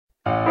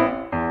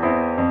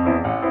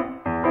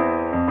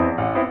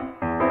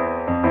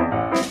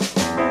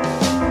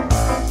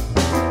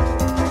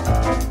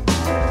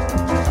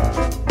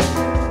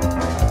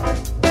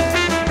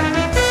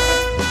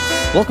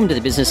Welcome to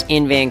the Business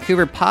in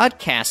Vancouver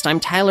podcast.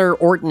 I'm Tyler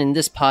Orton, and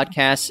this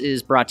podcast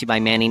is brought to you by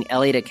Manning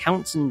Elliott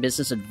Accountants and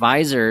Business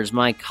Advisors.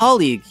 My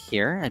colleague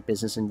here at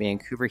Business in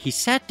Vancouver, he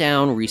sat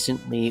down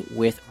recently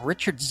with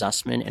Richard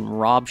Zussman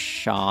and Rob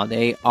Shaw.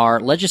 They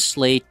are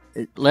legislative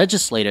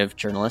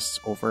journalists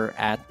over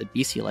at the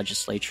BC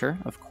Legislature,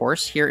 of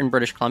course, here in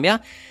British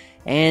Columbia.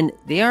 And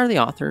they are the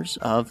authors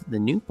of the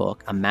new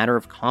book, A Matter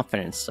of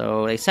Confidence.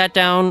 So they sat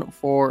down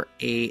for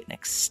an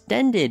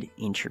extended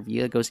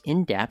interview that goes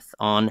in depth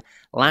on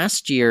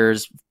last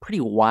year's pretty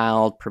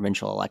wild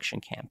provincial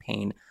election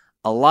campaign.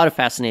 A lot of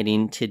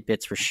fascinating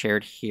tidbits were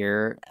shared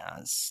here.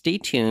 Stay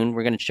tuned.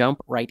 We're going to jump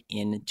right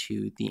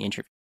into the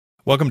interview.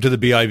 Welcome to the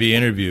BIV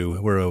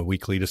interview. We're a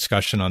weekly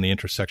discussion on the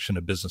intersection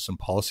of business and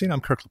policy. And I'm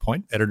Kirk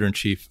LaPointe,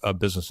 editor-in-chief of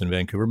Business in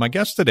Vancouver. My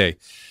guests today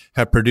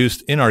have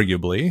produced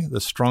inarguably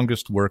the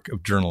strongest work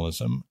of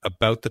journalism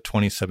about the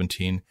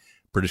 2017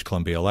 British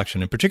Columbia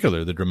election, in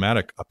particular, the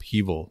dramatic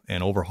upheaval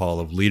and overhaul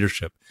of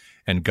leadership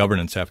and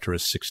governance after a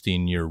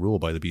 16-year rule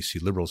by the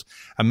BC Liberals.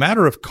 A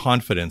Matter of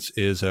Confidence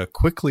is a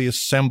quickly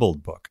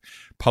assembled book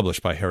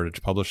published by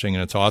Heritage Publishing,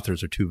 and its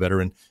authors are two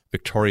veteran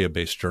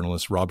Victoria-based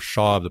journalists, Rob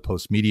Shaw of the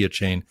Post media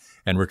chain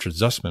and Richard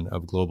Zussman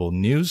of Global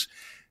News.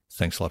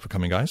 Thanks a lot for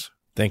coming, guys.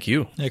 Thank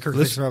you. Hey, Kirk,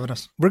 thanks for having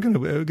us. We're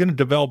going to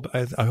develop,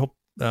 I hope,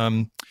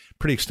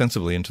 pretty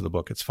extensively into the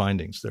book, its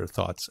findings, their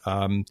thoughts.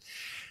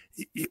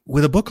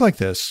 With a book like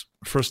this,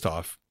 first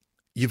off,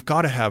 you've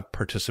got to have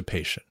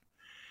participation.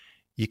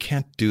 You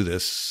can't do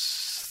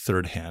this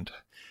third hand.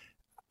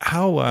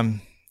 How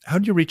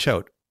did you reach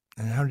out,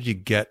 and how did you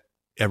get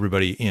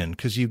everybody in?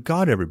 Because you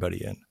got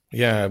everybody in.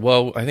 Yeah,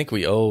 well, I think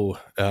we owe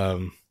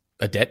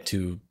a debt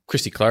to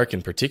Christy Clark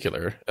in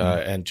particular,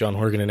 and John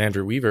Horgan and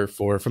Andrew Weaver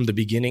for, from the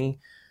beginning,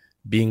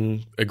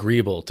 being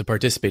agreeable to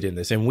participate in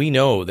this. And we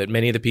know that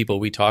many of the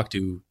people we talk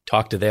to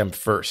them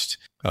first,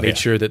 made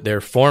sure that their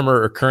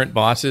former or current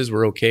bosses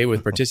were okay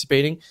with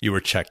participating. You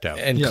were checked out.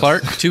 And yes.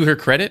 Clark, to her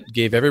credit,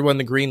 gave everyone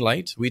the green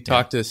light. We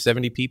talked to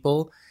 70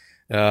 people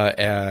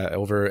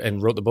over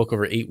and wrote the book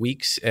over 8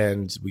 weeks,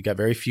 and we got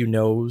very few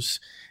no's.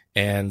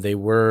 And they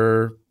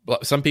were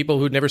some people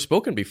who'd never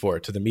spoken before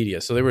to the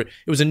media. So it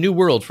was a new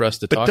world for us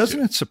to talk to. But doesn't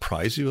it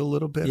surprise you a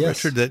little bit,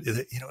 Richard,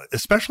 that,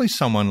 especially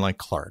someone like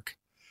Clark,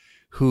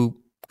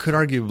 who could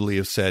arguably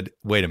have said,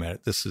 wait a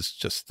minute,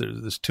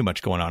 there's too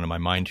much going on in my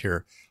mind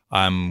here.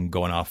 I'm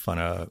going off on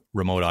a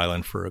remote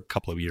island for a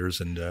couple of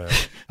years, and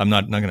I'm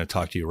not going to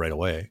talk to you right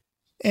away.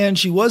 And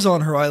she was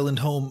on her island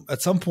home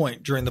at some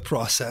point during the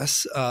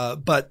process.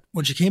 But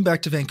when she came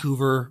back to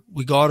Vancouver,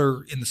 we got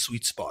her in the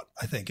sweet spot.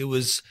 I think it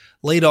was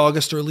late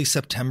August, early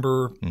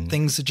September. Mm-hmm.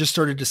 Things had just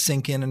started to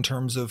sink in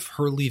terms of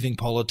her leaving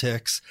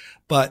politics,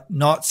 but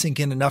not sink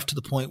in enough to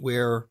the point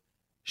where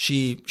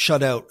she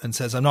shut out and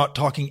says, I'm not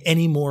talking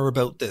any more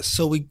about this.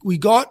 So we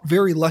got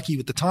very lucky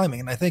with the timing.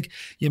 And I think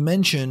you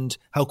mentioned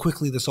how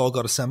quickly this all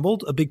got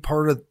assembled. A big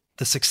part of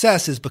the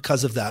success is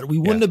because of that. We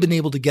wouldn't have been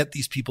able to get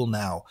these people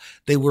now.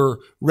 They were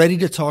ready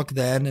to talk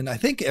then. And I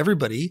think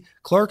everybody,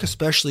 Clark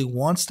especially,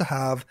 wants to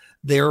have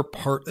their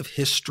part of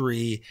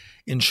history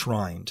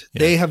enshrined. Yeah.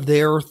 They have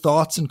their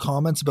thoughts and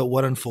comments about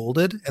what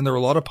unfolded. And there are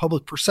a lot of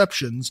public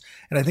perceptions.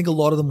 And I think a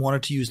lot of them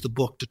wanted to use the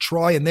book to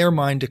try in their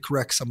mind to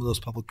correct some of those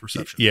public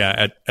perceptions.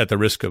 Yeah. At the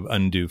risk of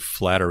undue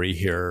flattery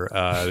here,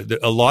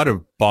 a lot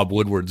of Bob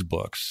Woodward's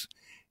books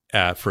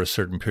for a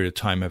certain period of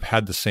time have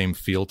had the same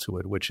feel to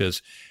it, which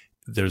is,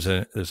 there's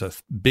a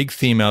big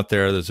theme out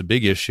there. There's a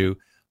big issue.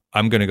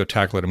 I'm going to go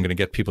tackle it. I'm going to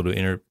get people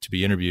to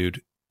be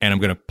interviewed, and I'm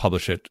going to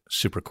publish it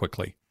super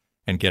quickly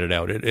and get it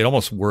out. It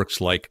almost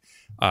works like,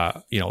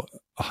 a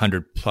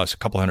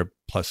couple hundred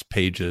plus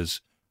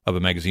pages of a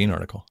magazine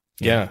article.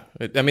 Yeah.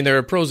 I mean, there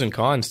are pros and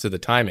cons to the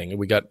timing.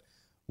 We got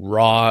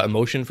raw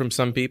emotion from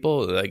some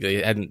people. Like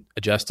they hadn't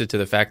adjusted to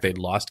the fact they'd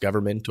lost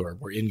government or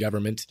were in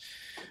government.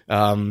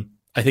 I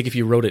think if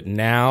you wrote it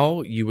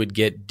now, you would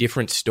get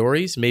different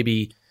stories.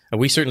 Maybe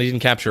we certainly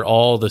didn't capture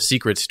all the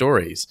secret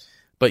stories,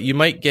 but you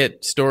might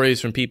get stories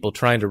from people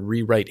trying to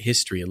rewrite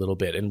history a little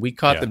bit. And we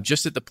caught them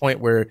just at the point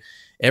where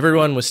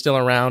everyone was still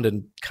around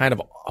and kind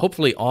of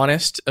hopefully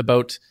honest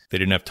about. They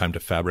didn't have time to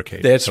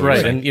fabricate. That's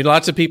right. And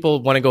lots of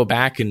people want to go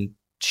back and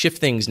shift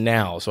things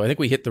now. So I think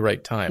we hit the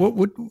right time.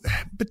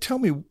 But tell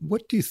me,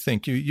 what do you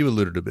think? You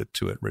alluded a bit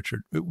to it,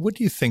 Richard. What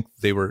do you think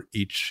they were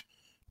each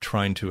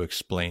trying to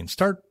explain?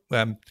 Start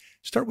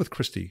with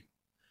Christy.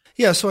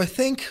 Yeah, so I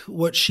think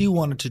what she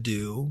wanted to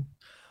do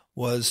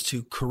was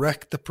to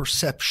correct the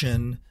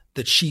perception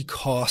that she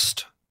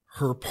cost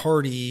her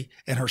party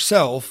and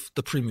herself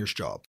the premier's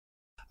job.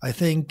 I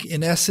think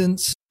in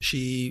essence,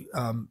 she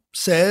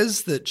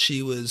says that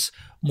she was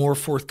more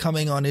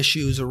forthcoming on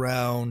issues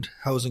around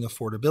housing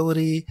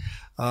affordability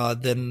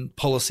than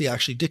policy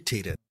actually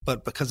dictated.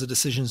 But because of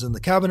decisions in the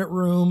cabinet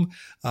room,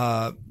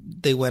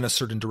 they went a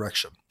certain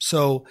direction.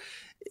 So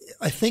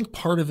I think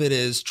part of it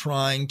is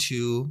trying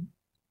to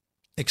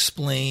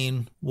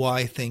explain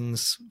why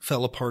things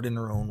fell apart in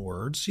her own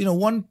words.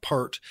 One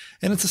part,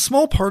 and it's a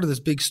small part of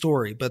this big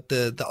story, but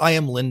the I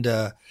Am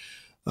Linda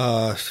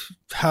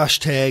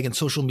hashtag and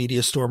social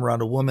media storm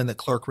around a woman that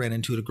Clark ran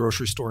into at a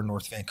grocery store in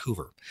North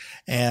Vancouver.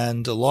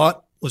 And a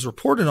lot was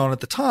reported on at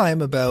the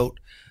time about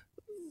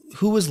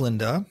who was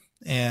Linda.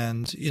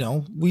 And,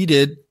 we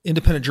did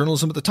independent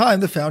journalism at the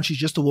time that found she's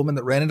just a woman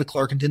that ran into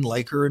Clark and didn't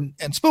like her and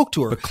spoke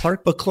to her.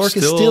 But Clark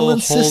is still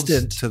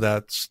insistent to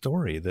that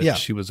story that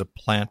she was a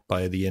plant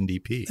by the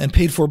NDP. And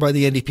paid for by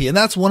the NDP. And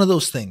that's one of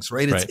those things,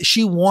 right?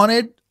 She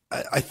wanted,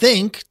 I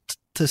think,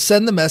 to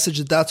send the message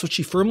that that's what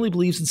she firmly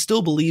believes and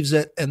still believes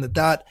it, and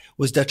that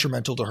was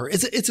detrimental to her.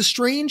 It's a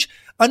strange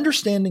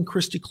understanding.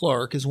 Christy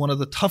Clark is one of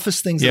the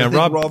toughest things that I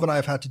think Rob and I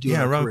have had to do. Yeah,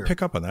 in our Rob, career.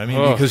 pick up on that. I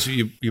mean, because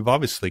you've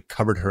obviously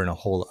covered her in a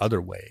whole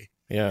other way.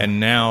 Yeah. And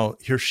now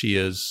here she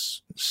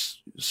is,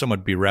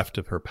 somewhat bereft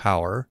of her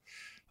power,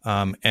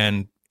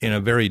 and in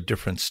a very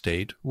different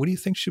state. What do you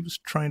think she was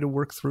trying to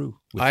work through?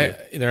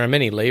 There are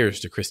many layers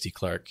to Christy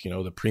Clark.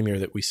 The premier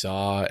that we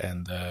saw,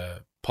 and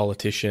the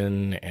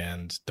politician,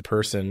 and the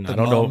person. I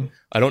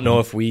don't know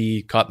if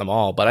we caught them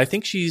all, but I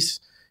think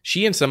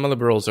she and some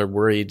Liberals are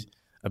worried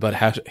about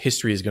how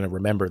history is going to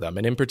remember them,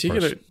 and in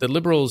particular, the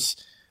Liberals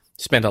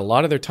spent a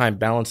lot of their time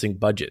balancing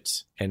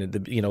budgets, and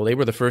they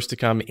were the first to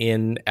come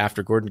in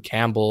after Gordon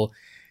Campbell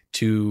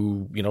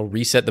to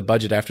reset the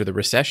budget after the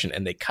recession,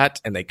 and they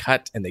cut and they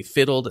cut and they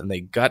fiddled and they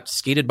got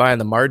skated by on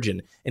the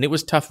margin, and it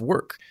was tough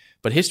work.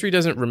 But history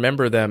doesn't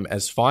remember them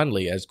as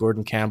fondly as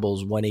Gordon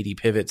Campbell's 180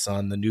 pivots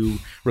on the new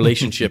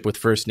relationship with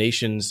First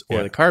Nations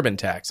or the carbon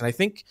tax. And I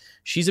think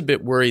she's a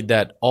bit worried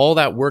that all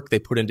that work they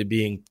put into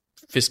being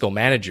fiscal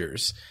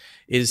managers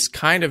is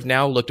kind of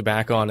now looked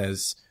back on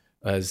as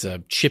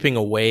chipping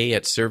away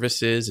at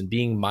services and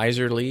being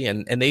miserly.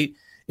 And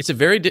it's a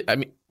very,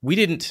 we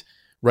didn't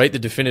write the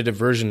definitive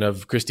version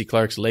of Christy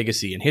Clark's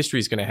legacy, and history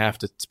is going to have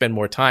to spend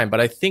more time.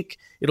 But I think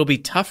it'll be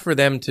tough for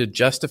them to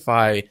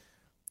justify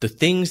the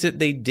things that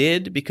they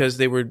did,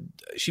 because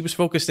she was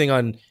focusing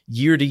on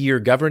year-to-year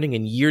governing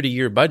and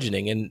year-to-year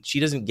budgeting, and she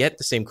doesn't get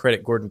the same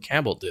credit Gordon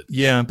Campbell did.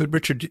 Yeah, but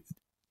Richard,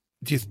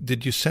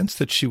 did you sense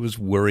that she was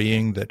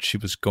worrying that she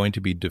was going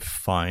to be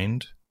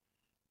defined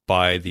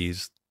by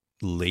these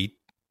late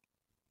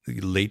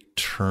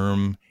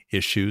term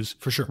issues,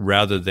 for sure,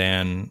 rather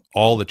than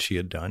all that she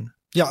had done?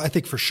 Yeah, I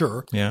think for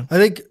sure. Yeah. I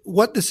think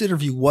what this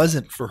interview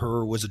wasn't for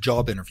her was a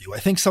job interview. I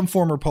think some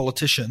former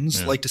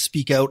politicians like to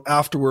speak out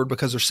afterward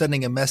because they're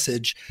sending a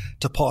message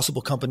to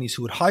possible companies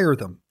who would hire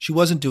them. She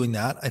wasn't doing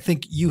that. I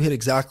think you hit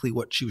exactly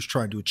what she was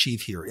trying to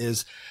achieve here.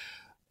 Is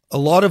a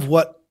lot of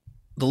what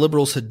the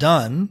Liberals had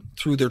done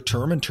through their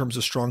term in terms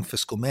of strong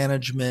fiscal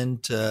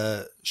management,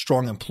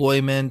 strong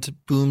employment,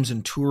 booms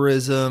in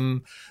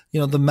tourism.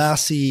 The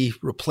Massey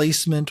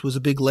replacement was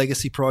a big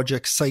legacy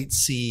project, Site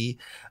C.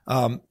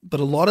 But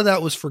a lot of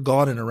that was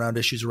forgotten around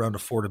issues around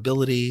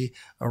affordability,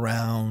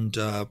 around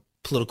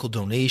political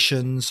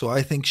donations. So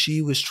I think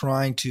she was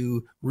trying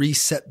to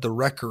reset the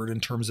record in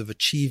terms of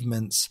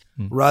achievements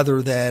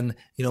rather than,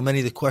 many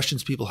of the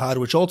questions people had,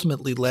 which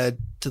ultimately led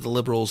to the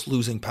Liberals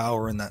losing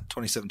power in that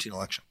 2017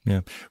 election. Yeah.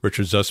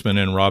 Richard Zussman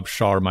and Rob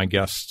Shaw are my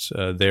guests.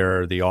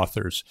 They're the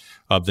authors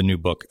of the new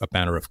book, A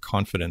Banner of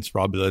Confidence.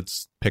 Rob,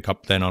 let's pick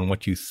up then on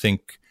what you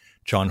think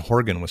John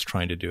Horgan was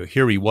trying to do.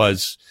 Here he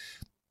was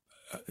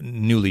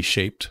newly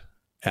shaped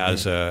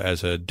as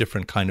a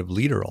different kind of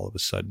leader all of a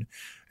sudden.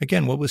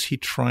 Again, what was he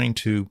trying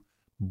to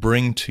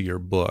bring to your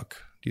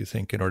book, do you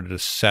think, in order to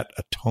set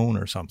a tone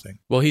or something?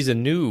 Well, he's a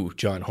new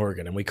John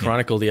Horgan, and we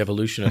chronicle the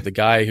evolution of the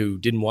guy who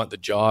didn't want the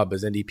job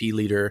as NDP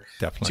leader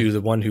to the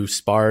one who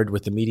sparred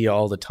with the media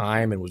all the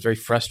time and was very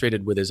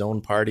frustrated with his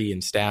own party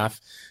and staff,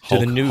 to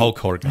the new Hulk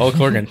Horgan,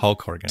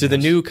 to the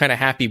new kind of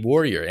happy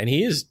warrior. And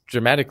he is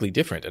dramatically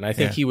different. And I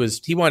think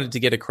he wanted to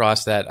get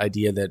across that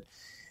idea that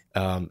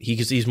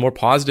he's more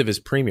positive as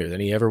premier than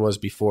he ever was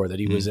before, that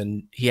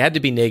he had to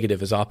be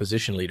negative as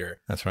opposition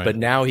leader. That's right. But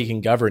now he can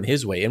govern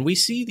his way. And we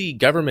see the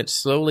government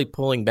slowly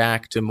pulling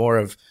back to more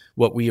of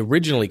what we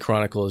originally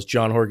chronicle as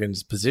John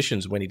Horgan's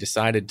positions when he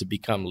decided to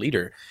become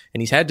leader.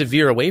 And he's had to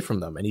veer away from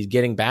them, and he's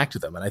getting back to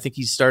them. And I think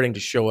he's starting to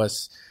show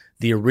us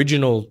the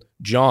original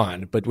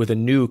John, but with a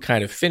new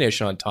kind of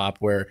finish on top,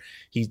 where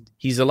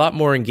he's a lot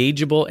more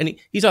engageable and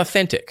he's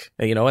authentic,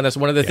 and that's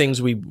one of the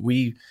things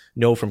we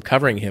know from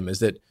covering him, is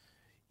that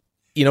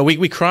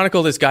we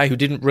chronicle this guy who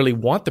didn't really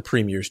want the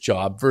premier's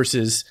job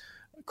versus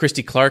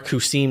Christy Clark, who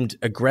seemed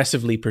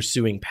aggressively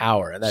pursuing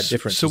power, and that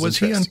difference. So was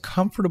he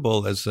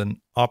uncomfortable as an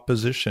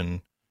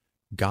opposition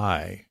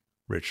guy,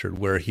 Richard,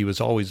 where he was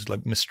always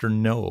like Mr.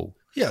 No,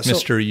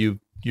 Mr.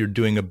 You're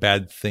doing a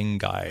bad thing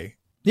guy?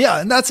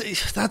 Yeah, and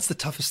that's the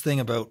toughest thing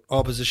about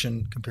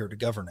opposition compared to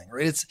governing,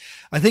 right?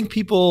 I think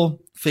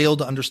people fail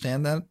to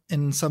understand that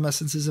in some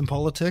essences in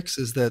politics,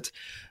 is that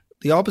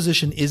the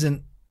opposition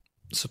isn't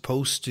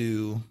supposed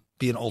to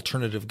be an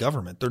alternative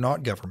government. They're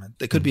not government.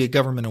 They could be a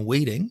government in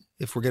waiting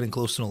if we're getting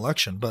close to an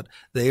election, but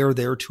they are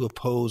there to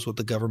oppose what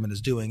the government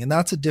is doing. And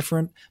that's a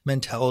different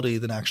mentality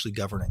than actually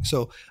governing.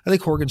 So I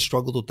think Horgan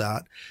struggled with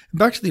that. And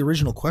back to the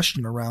original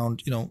question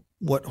around,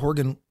 what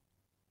Horgan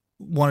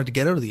wanted to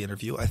get out of the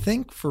interview. I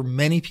think for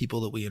many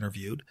people that we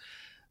interviewed,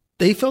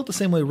 they felt the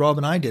same way Rob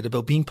and I did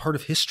about being part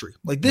of history.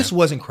 Like this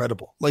was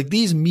incredible. Like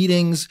these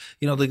meetings,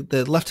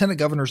 the lieutenant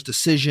governor's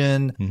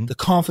decision, the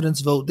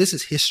confidence vote, this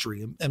is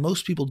history. And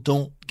most people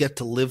don't get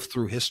to live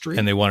through history.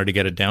 And they wanted to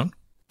get it down?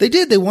 They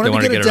did. They wanted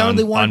to get it down.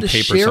 They wanted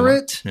to share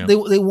it. Yeah.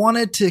 They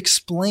wanted to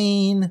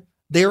explain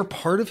their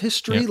part of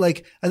history. Yeah.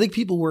 Like I think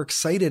people were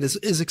excited,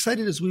 as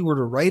excited as we were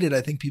to write it.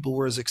 I think people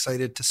were as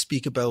excited to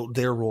speak about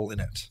their role in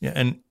it. Yeah.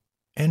 And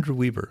Andrew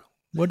Weber,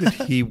 what did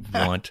he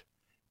want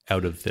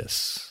out of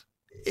this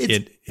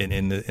in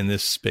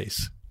this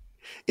space?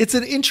 It's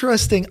an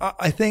interesting,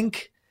 I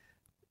think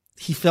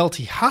he felt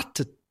he had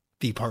to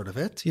be part of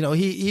it.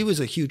 He was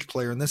a huge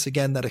player in this.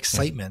 Again, that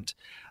excitement.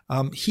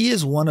 He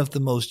is one of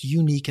the most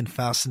unique and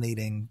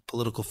fascinating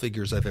political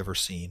figures I've ever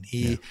seen.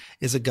 He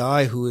is a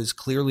guy who is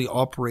clearly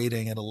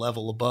operating at a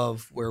level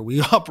above where we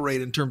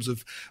operate in terms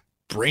of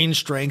brain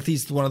strength.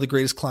 He's one of the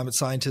greatest climate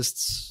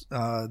scientists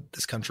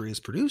this country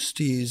has produced.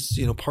 He's,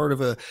 part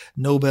of a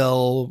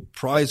Nobel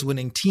Prize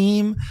winning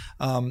team.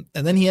 And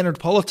then he entered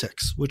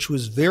politics, which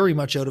was very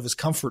much out of his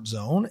comfort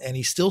zone. And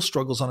he still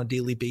struggles on a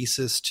daily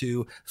basis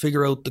to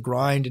figure out the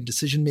grind and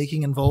decision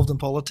making involved in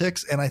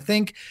politics. And I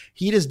think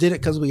he just did it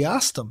because we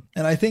asked him.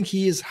 And I think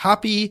he is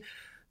happy.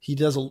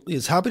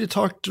 He's happy to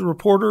talk to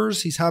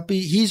reporters. He's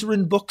happy. He's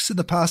written books in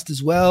the past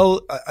as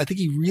well. I think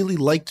he really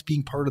liked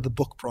being part of the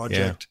book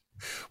project. Yeah.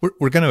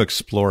 We're going to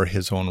explore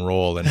his own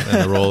role and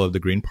the role of the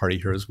Green Party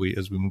here as we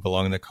move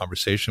along in the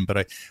conversation.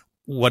 But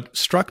what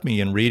struck me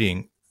in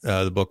reading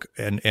the book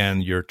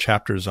and your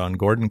chapters on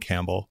Gordon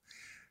Campbell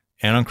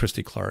and on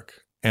Christy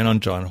Clark and on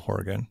John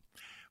Horgan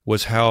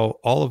was how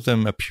all of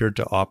them appeared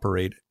to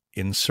operate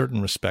in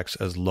certain respects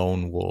as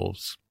lone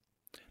wolves.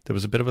 There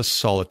was a bit of a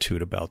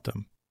solitude about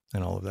them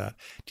and all of that.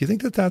 Do you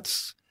think that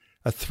that's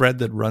a thread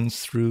that runs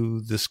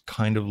through this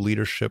kind of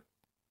leadership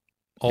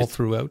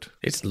throughout?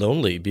 It's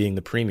lonely being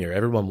the premier.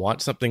 Everyone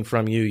wants something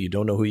from you. You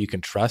don't know who you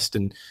can trust.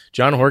 And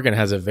John Horgan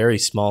has a very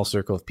small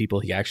circle of people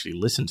he actually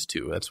listens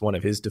to. That's one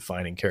of his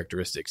defining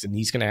characteristics. And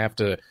he's going to have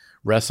to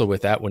wrestle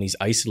with that when he's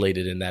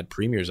isolated in that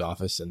premier's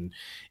office and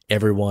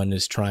everyone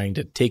is trying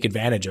to take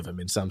advantage of him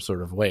in some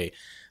sort of way.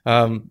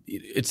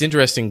 It's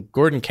interesting.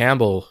 Gordon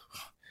Campbell,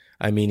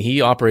 he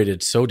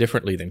operated so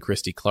differently than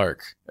Christy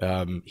Clark.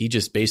 He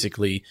just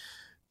basically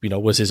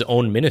was his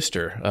own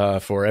minister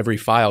for every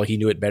file. He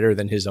knew it better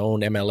than his own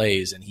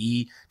MLAs, and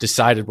he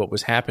decided what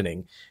was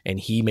happening,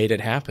 and he made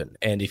it happen.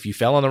 And if you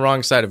fell on the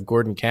wrong side of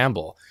Gordon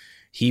Campbell,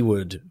 he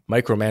would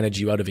micromanage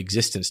you out of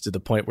existence to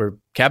the point where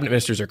cabinet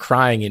ministers are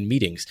crying in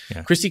meetings.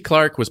 Yeah. Christy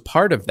Clark was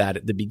part of that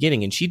at the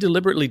beginning, and she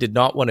deliberately did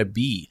not want to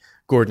be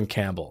Gordon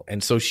Campbell.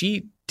 And so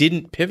she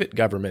didn't pivot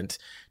government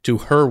to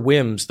her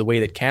whims the way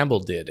that Campbell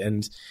did.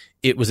 And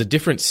it was a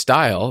different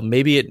style.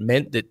 Maybe it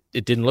meant that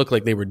it didn't look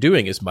like they were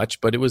doing as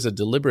much, but it was a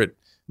deliberate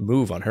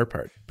move on her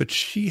part. But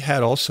she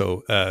had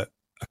also a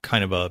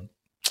kind of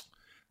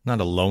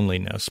not a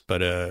loneliness,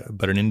 but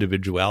an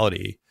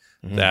individuality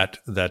that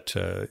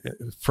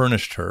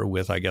furnished her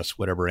with, I guess,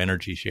 whatever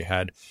energy she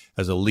had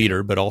as a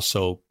leader, but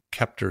also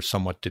kept her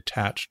somewhat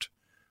detached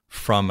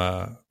from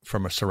a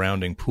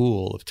surrounding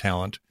pool of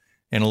talent.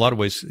 In a lot of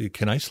ways, it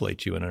can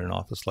isolate you in an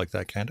office like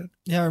that, can't it?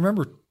 Yeah, I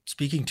remember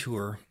speaking to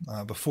her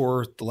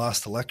before the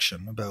last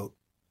election about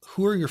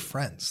who are your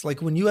friends?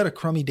 Like when you had a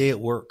crummy day at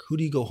work, who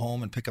do you go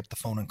home and pick up the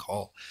phone and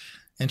call?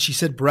 And she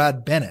said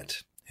Brad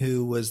Bennett,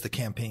 who was the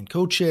campaign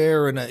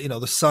co-chair and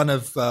the son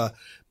of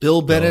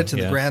Bill Bennett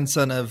and the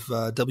grandson of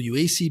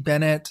W.A.C.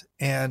 Bennett.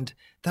 And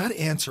that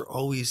answer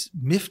always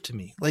miffed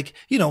me. Like,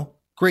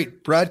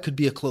 great, Brad could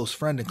be a close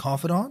friend and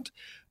confidant,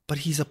 but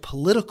he's a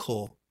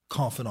political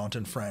confidant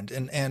and friend.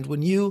 And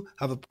when you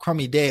have a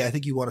crummy day, I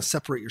think you want to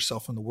separate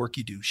yourself from the work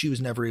you do. She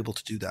was never able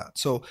to do that.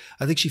 So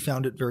I think she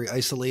found it very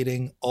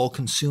isolating, all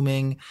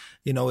consuming.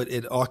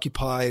 It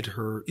occupied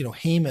her,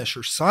 Hamish,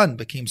 her son,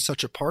 became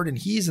such a part, and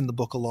he's in the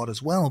book a lot as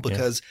well,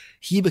 because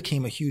he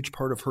became a huge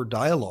part of her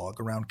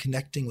dialogue around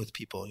connecting with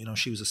people.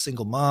 She was a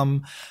single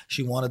mom.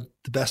 She wanted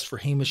the best for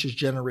Hamish's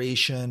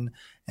generation.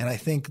 And I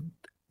think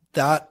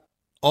that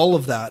all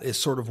of that is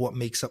sort of what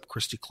makes up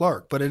Christy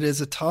Clark. But it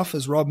is a tough,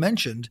 as Rob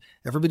mentioned,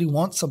 everybody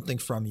wants something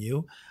from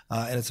you.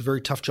 And it's a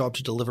very tough job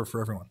to deliver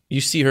for everyone.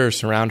 You see her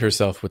surround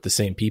herself with the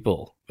same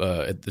people,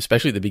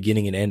 especially at the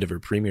beginning and end of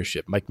her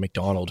premiership. Mike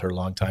McDonald, her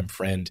longtime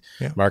friend,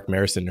 Mark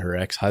Marison, her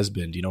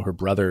ex-husband, her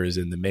brother is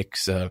in the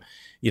mix.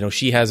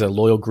 She has a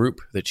loyal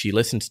group that she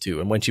listens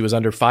to. And when she was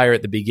under fire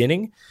at the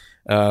beginning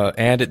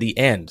and at the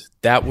end,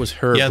 that was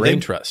her brain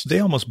trust. They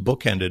almost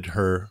bookended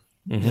her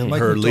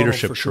her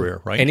leadership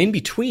career, right? And in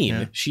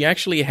between, she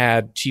actually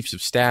had chiefs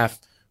of staff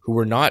who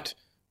were not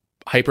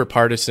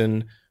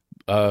hyper-partisan,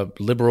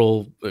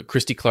 liberal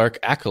Christy Clark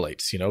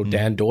acolytes.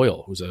 Dan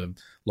Doyle, who's a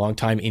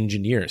longtime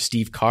engineer,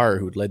 Steve Carr,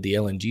 who had led the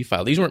LNG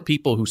file. These weren't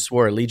people who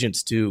swore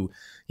allegiance to,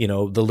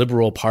 the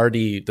Liberal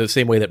Party the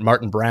same way that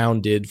Martin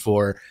Brown did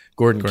for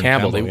Gordon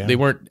Campbell. They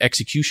weren't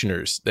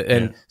executioners.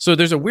 And so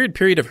there's a weird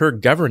period of her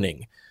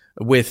governing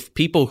with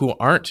people who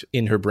aren't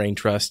in her brain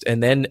trust,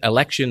 and then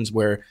elections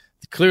where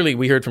clearly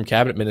we heard from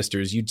cabinet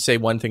ministers, you'd say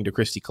one thing to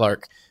Christy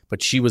Clark,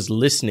 but she was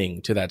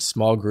listening to that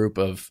small group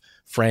of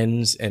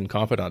friends and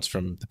confidants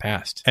from the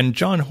past. And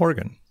John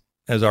Horgan,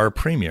 as our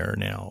premier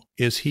now,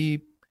 is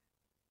he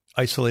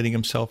isolating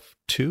himself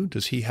too?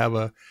 Does he have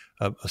a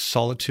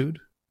solitude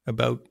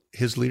about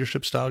his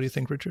leadership style, do you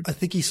think, Richard? I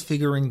think he's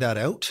figuring that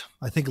out.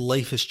 I think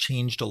life has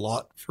changed a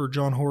lot for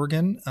John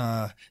Horgan.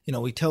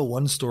 We tell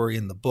one story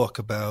in the book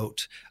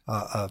about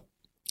a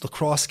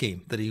lacrosse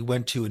game that he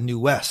went to in New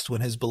West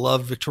when his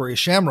beloved Victoria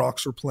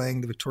Shamrocks were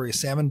playing the Victoria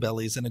Salmon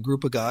Bellies, and a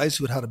group of guys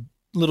who had a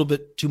little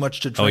bit too much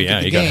to drink. Oh,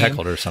 yeah, he got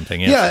heckled or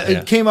something. Yes.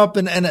 It came up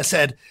and it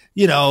said,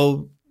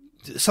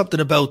 something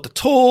about the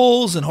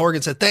tolls, and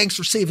Horgan said, "Thanks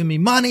for saving me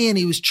money." And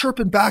he was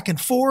chirping back and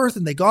forth,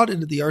 and they got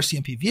into the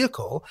RCMP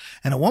vehicle.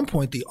 And at one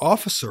point, the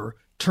officer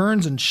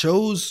turns and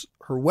shows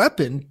her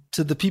weapon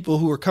to the people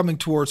who are coming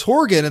towards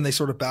Horgan, and they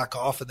sort of back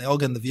off and they all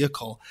get in the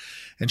vehicle.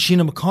 And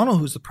Sheena McConnell,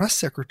 who's the press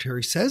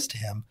secretary, says to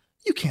him,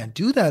 "You can't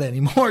do that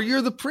anymore.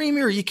 You're the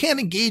premier. You can't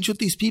engage with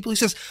these people." He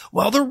says,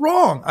 "Well, they're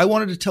wrong. I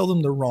wanted to tell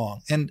them they're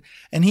wrong." And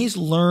he's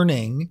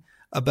learning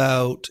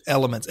about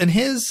elements. And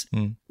his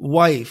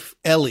wife,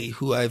 Ellie,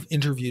 who I've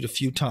interviewed a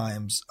few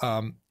times,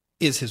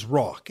 is his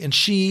rock. And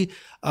she,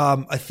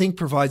 I think,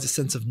 provides a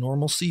sense of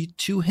normalcy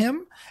to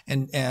him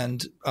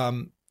and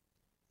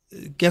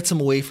gets him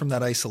away from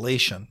that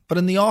isolation. But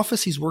in the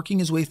office, he's working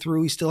his way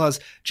through. He still has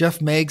Jeff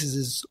Meggs as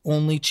his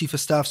only chief of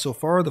staff so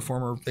far, the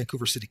former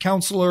Vancouver city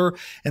councillor.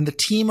 And the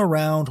team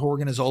around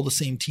Horgan is all the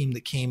same team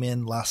that came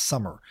in last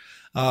summer.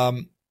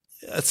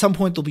 At some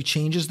point, there'll be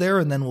changes there,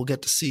 and then we'll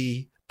get to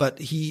see. But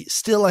he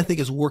still, I think,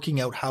 is working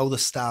out how the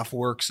staff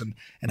works and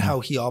how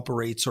he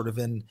operates sort of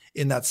in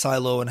that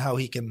silo and how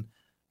he can,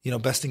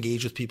 best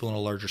engage with people in a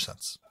larger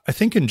sense. I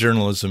think in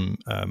journalism,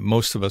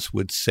 most of us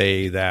would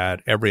say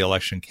that every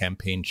election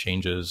campaign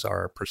changes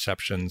our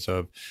perceptions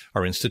of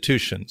our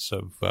institutions,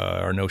 of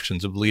our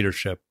notions of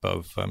leadership,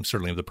 of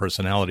certainly of the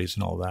personalities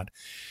and all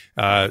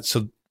that.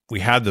 So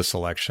we had this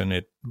election.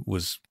 It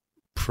was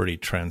pretty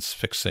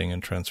transfixing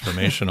and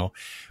transformational.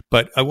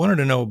 But I wanted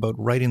to know about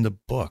writing the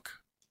book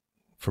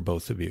for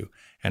both of you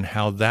and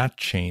how that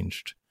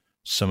changed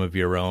some of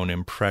your own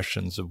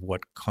impressions of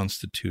what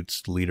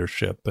constitutes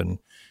leadership and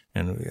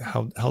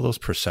how those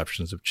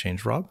perceptions have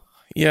changed, Rob?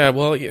 Yeah,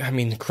 well, I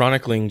mean,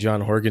 chronicling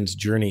John Horgan's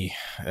journey,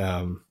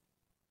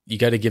 you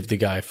got to give the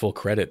guy full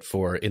credit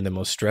for, in the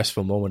most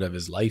stressful moment of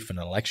his life, an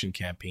election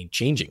campaign,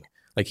 changing.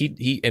 Like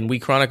he and we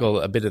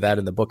chronicle a bit of that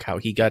in the book, how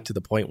he got to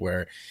the point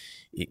where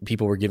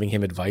people were giving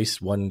him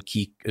advice. One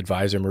key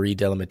advisor, Marie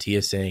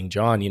Delamattia, saying,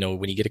 "John,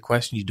 when you get a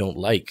question you don't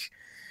like,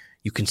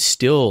 you can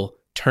still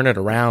turn it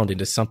around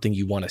into something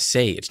you want to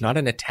say. It's not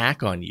an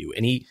attack on you."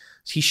 And he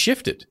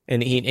shifted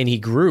and he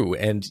grew.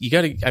 And you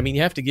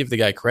have to give the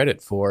guy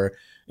credit for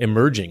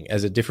emerging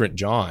as a different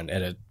John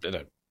at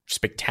a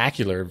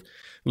spectacularly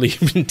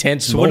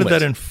intense so moment. What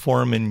did that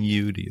inform in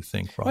you, do you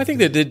think, Rob? Well, I think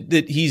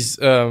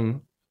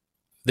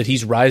that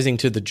he's rising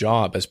to the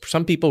job, as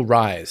some people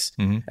rise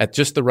at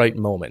just the right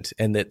moment,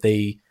 and that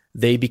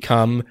they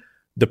become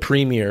the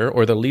premier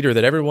or the leader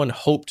that everyone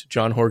hoped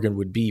John Horgan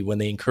would be when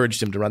they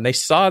encouraged him to run. They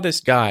saw this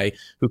guy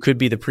who could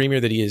be the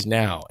premier that he is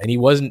now, and he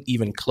wasn't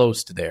even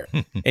close to there.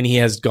 And he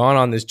has gone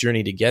on this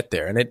journey to get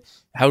there. And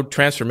how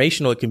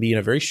transformational it can be in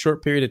a very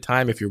short period of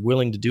time if you're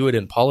willing to do it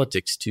in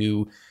politics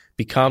to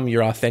become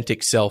your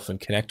authentic self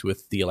and connect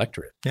with the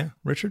electorate. Yeah,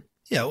 Richard?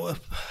 Yeah, well,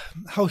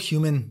 how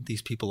human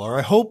these people are.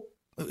 I hope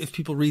if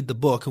people read the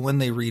book and when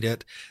they read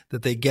it,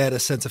 that they get a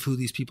sense of who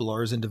these people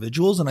are as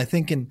individuals. And I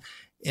think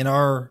in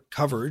our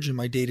coverage, in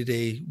my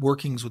day-to-day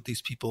workings with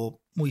these people,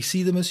 we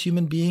see them as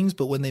human beings,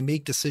 but when they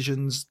make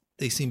decisions,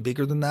 they seem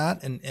bigger than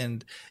that.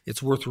 And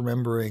it's worth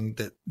remembering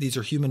that these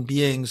are human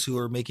beings who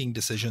are making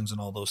decisions and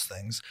all those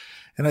things.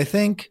 And I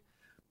think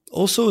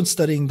also in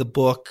studying the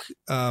book,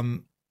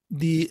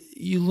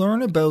 you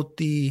learn about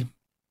the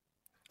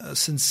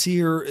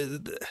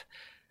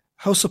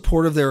how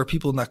supportive there are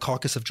people in that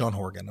caucus of John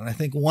Horgan. And I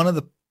think one of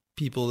the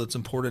people that's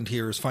important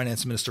here is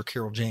Finance Minister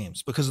Carol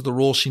James, because of the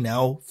role she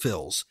now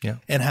fills,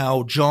 and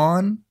how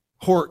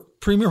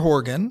Premier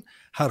Horgan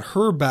had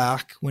her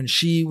back when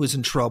she was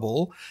in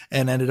trouble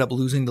and ended up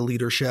losing the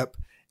leadership.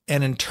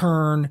 And in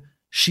turn,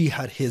 she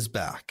had his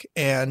back.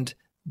 And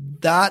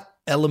that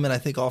element, I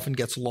think, often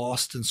gets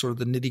lost in sort of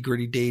the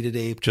nitty-gritty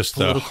day-to-day just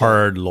political. The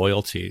hard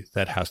loyalty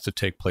that has to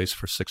take place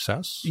for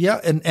success. Yeah,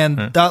 and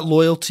that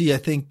loyalty, I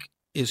think,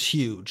 is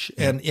huge.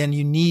 And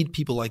you need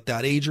people like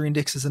that. Adrian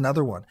Dix is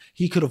another one.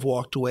 He could have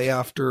walked away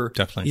after,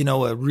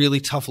 a really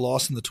tough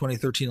loss in the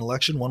 2013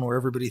 election, one where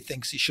everybody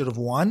thinks he should have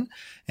won.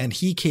 And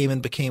he came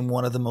and became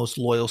one of the most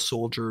loyal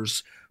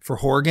soldiers for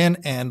Horgan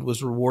and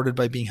was rewarded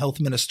by being health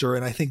minister.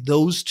 And I think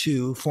those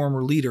two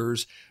former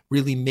leaders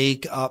really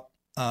make up,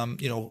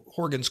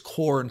 Horgan's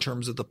core in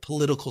terms of the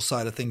political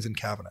side of things in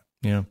cabinet.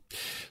 Yeah.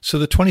 So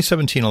the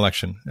 2017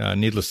 election,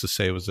 needless to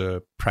say, was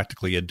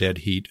practically a dead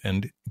heat.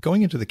 And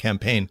going into the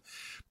campaign,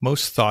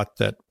 most thought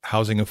that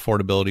housing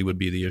affordability would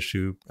be the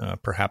issue,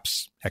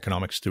 perhaps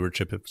economic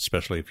stewardship,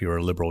 especially if you were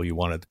a liberal, you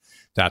wanted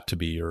that to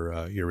be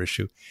your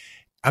issue.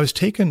 I was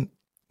taken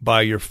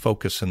by your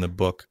focus in the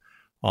book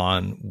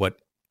on what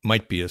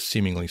might be a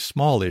seemingly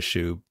small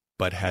issue,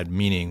 but had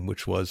meaning,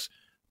 which was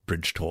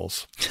bridge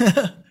tolls.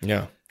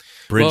 Yeah.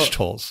 Bridge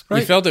tolls.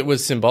 We felt it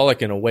was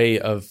symbolic in a way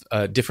of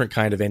a different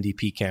kind of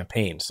NDP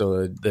campaign.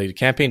 So the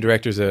campaign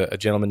director is a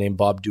gentleman named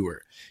Bob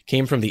Dewar.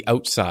 Came from the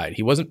outside.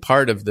 He wasn't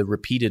part of the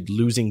repeated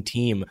losing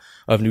team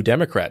of New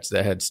Democrats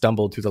that had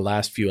stumbled through the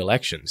last few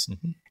elections.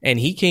 Mm-hmm. And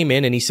he came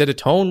in and he set a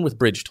tone with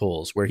bridge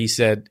tolls where he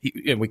said,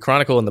 and we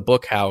chronicle in the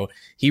book how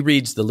he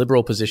reads the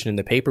Liberal position in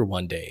the paper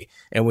one day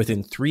and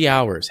within 3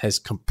 hours has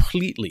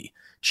completely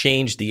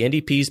changed the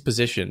NDP's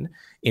position,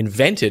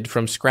 invented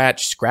from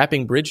scratch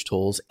scrapping bridge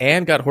tolls,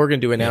 and got Horgan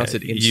to announce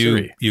it in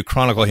Surrey. You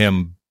chronicle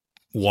him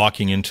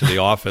walking into the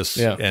office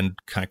and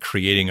kind of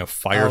creating a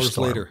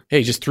firestorm. Later. Hey,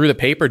 he just threw the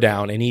paper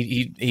down and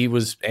he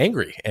was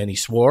angry and he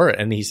swore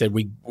and he said,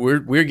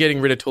 we're getting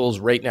rid of tolls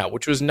right now,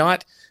 which was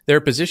not their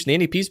position.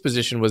 The NDP's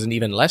position was an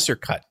even lesser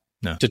cut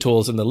to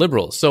tolls than the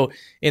Liberals. So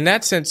in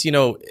that sense,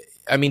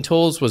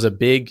 tolls was a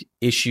big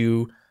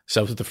issue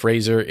south of the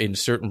Fraser in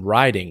certain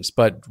ridings,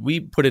 but we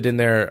put it in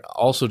there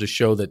also to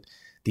show that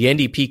the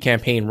NDP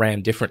campaign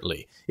ran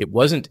differently. It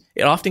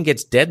often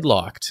gets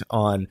deadlocked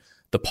on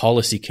the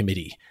policy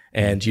committee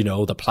and,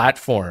 the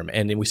platform.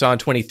 And we saw in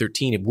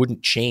 2013, it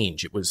wouldn't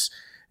change. It was,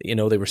 they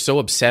were so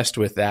obsessed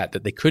with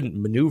that they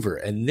couldn't maneuver.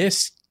 And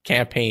this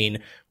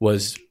campaign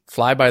was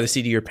fly by the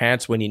seat of your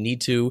pants when you need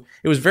to.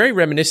 It was very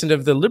reminiscent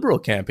of the Liberal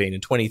campaign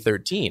in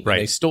 2013. Right.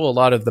 They stole a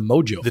lot of the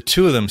mojo. The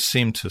two of them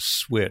seemed to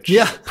switch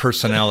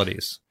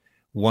personalities.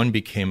 One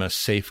became a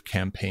safe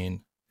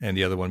campaign and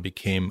the other one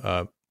became,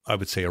 I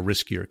would say, a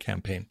riskier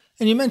campaign.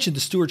 And you mentioned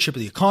the stewardship of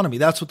the economy.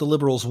 That's what the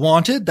Liberals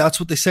wanted. That's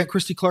what they sent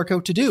Christy Clark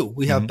out to do.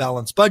 We have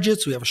balanced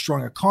budgets. We have a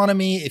strong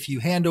economy. If you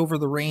hand over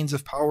the reins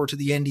of power to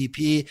the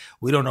NDP,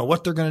 we don't know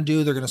what they're going to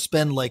do. They're going to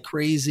spend like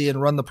crazy and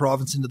run the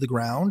province into the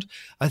ground.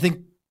 I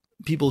think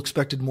people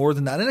expected more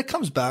than that. And it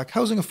comes back.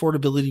 Housing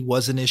affordability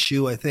was an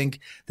issue. I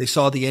think they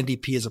saw the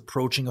NDP as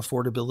approaching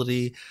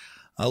affordability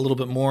a little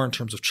bit more in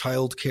terms of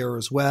childcare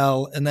as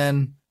well. And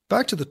then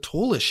back to the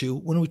toll issue,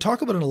 when we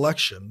talk about an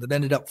election that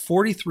ended up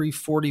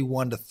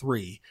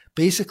 43-41-3,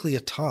 basically a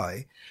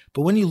tie.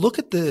 But when you look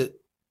at the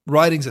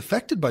ridings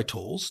affected by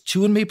tolls,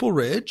 2 in Maple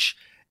Ridge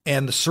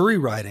and the Surrey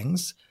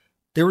ridings,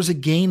 there was a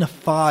gain of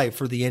 5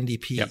 for the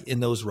NDP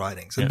in those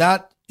ridings. And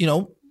that,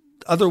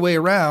 other way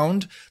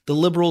around, the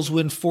Liberals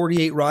win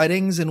 48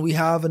 ridings and we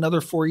have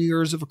another 4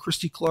 years of a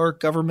Christy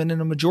Clark government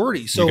and a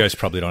majority. So you guys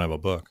probably don't have a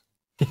book.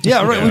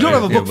 Yeah, right. We don't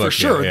have a book for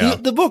sure.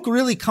 The book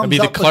really comes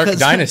up the Clark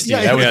Dynasty.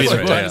 That would be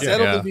the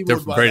right.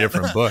 They're very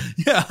different book.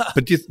 Yeah.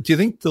 But do you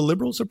think the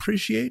Liberals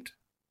appreciate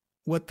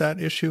what that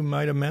issue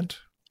might have meant?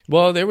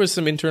 Well, there was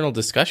some internal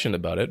discussion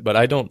about it, but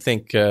I don't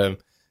think they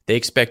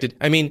expected.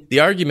 I mean,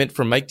 the argument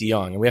from Mike de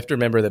Jong, and we have to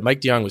remember that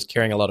Mike de Jong was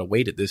carrying a lot of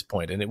weight at this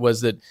point, and it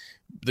was that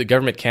the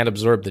government can't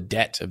absorb the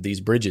debt of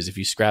these bridges if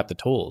you scrap the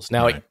tolls.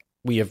 Now,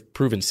 we have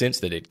proven since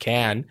that it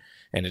can,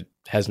 and it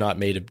has not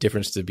made a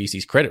difference to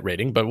BC's credit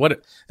rating. But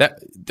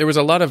there was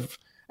a lot of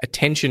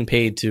attention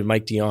paid to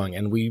Mike de Jong,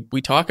 and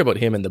we talk about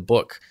him in the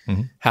book,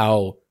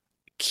 how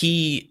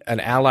key an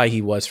ally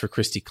he was for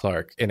Christy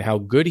Clark, and how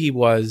good he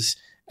was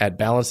at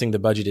balancing the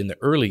budget in the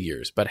early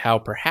years, but how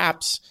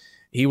perhaps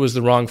he was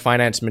the wrong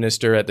finance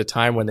minister at the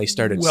time when they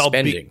started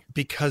spending.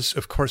 Because,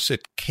 of course,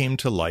 it came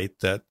to light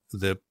that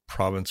the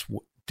province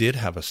did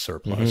have a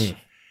surplus.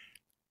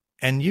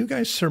 And you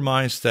guys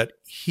surmised that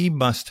he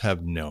must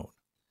have known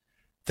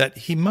that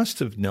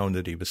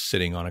he was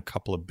sitting on a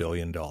couple of $2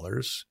 billion,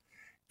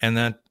 and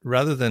that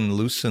rather than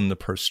loosen the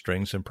purse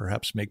strings and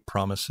perhaps make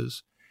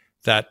promises,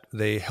 that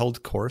they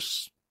held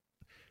course.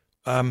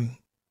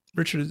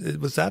 Richard,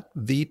 was that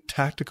the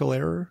tactical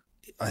error?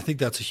 I think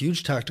that's a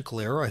huge tactical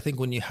error. I think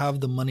when you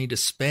have the money to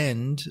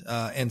spend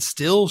and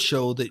still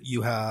show that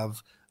you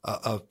have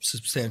a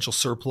substantial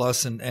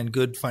surplus and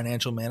good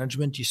financial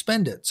management, you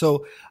spend it.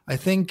 So I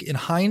think in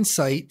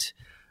hindsight,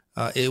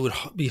 it would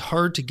be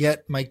hard to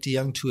get Mike de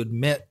Jong to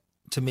admit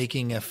to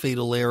making a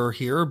fatal error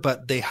here,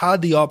 but they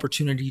had the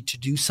opportunity to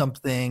do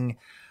something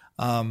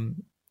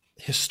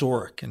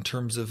historic in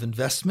terms of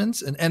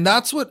investments. And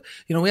that's what,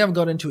 we haven't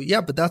got into it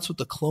yet, but that's what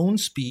the clone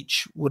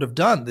speech would have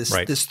done.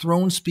 This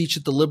throne speech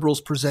that the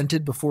Liberals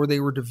presented before they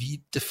were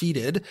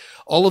defeated,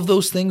 all of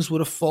those things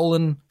would have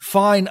fallen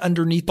fine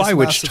underneath this by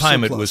which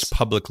time surplus. It was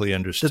publicly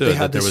understood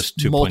that there was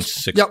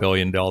 $2.6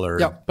 billion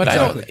but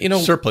exactly.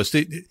 surplus.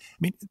 I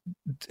mean,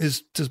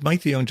 does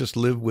Mike de Jong just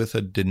live with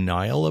a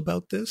denial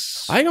about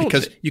this? I don't,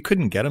 because you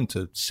couldn't get him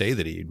to say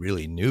that he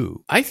really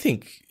knew. I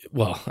think,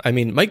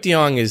 Mike de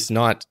Jong is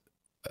not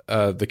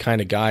the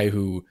kind of guy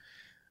who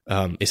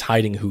is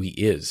hiding who he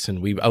is,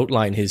 and we've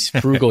outlined his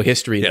frugal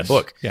history in the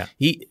book. Yeah.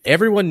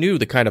 Everyone knew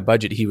the kind of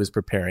budget he was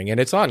preparing, and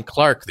it's on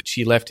Clark that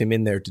she left him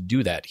in there to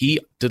do that. He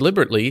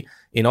deliberately,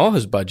 in all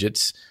his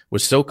budgets,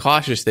 was so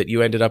cautious that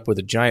you ended up with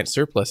a giant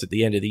surplus at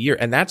the end of the year,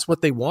 and that's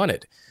what they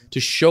wanted,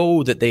 to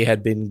show that they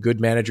had been good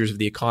managers of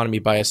the economy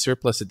by a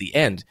surplus at the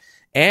end.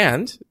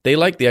 And they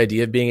like the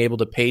idea of being able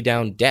to pay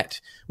down debt,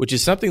 which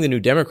is something the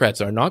New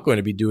Democrats are not going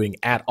to be doing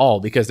at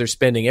all because they're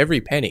spending every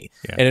penny.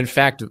 Yeah. And in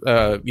fact,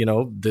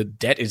 the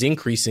debt is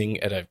increasing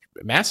at a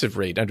massive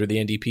rate under the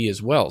NDP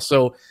as well.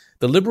 So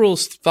the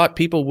Liberals thought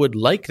people would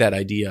like that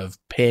idea of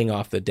paying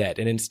off the debt.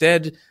 And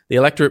instead, the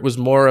electorate was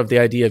more of the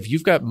idea of,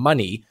 you've got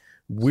money,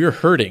 we're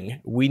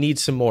hurting, we need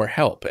some more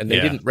help. And they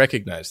didn't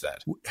recognize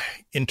that.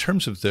 In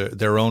terms of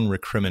their own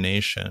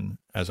recrimination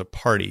as a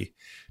party,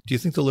 do you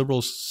think the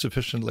Liberals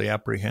sufficiently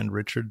apprehend,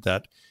 Richard,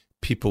 that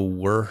people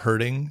were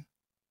hurting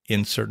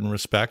in certain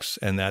respects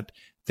and that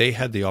they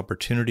had the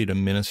opportunity to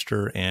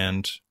minister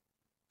and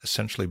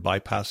essentially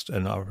bypassed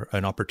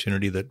an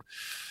opportunity that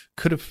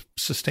could have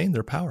sustained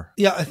their power?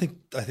 Yeah, I think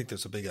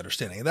there's a big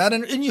understanding of that.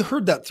 And you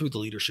heard that through the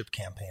leadership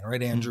campaign,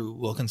 right? Andrew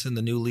Wilkinson,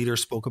 the new leader,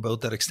 spoke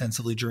about that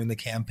extensively during the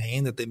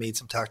campaign, that they made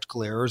some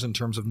tactical errors in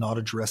terms of not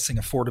addressing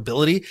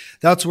affordability.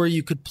 That's where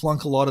you could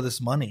plunk a lot of this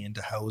money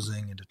into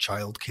housing, into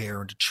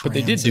childcare, into transit. But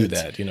they did do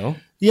that,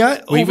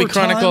 Yeah, we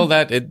chronicle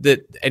that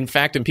in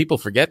fact, and people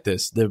forget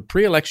this, the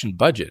pre-election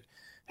budget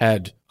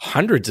had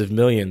hundreds of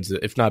millions,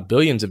 if not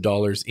billions of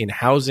dollars in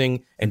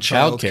housing and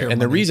childcare.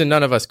 And the reason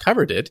none of us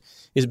covered it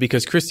is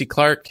because Christy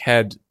Clark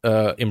had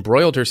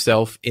embroiled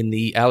herself in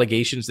the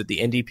allegations that the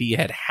NDP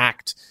had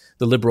hacked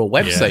the Liberal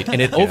website.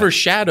 And it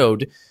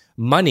overshadowed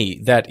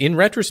money that, in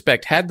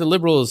retrospect, had the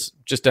Liberals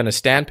just done a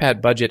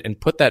stand-pat budget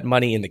and put that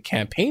money in the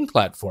campaign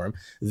platform,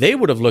 they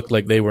would have looked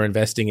like they were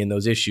investing in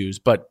those issues.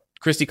 But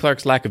Christy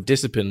Clark's lack of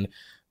discipline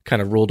kind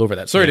of rolled over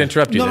that. Sorry to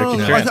interrupt you there.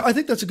 No. I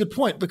think that's a good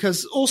point,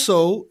 because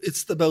also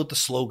it's about the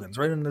slogans,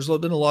 right? And there's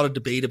been a lot of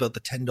debate about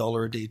the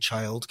 $10 a day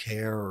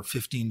childcare or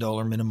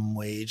 $15 minimum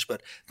wage,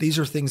 but these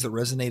are things that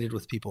resonated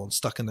with people and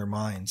stuck in their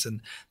minds.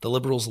 And the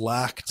Liberals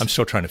lacked. I'm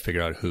still trying to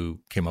figure out who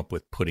came up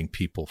with putting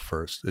people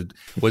first.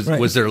 Was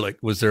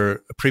there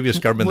a previous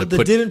government that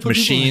put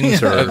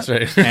machines or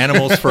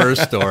animals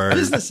first, or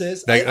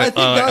businesses? I think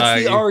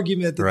that's the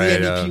argument that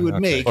the NDP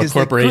would make, or is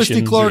corporations, that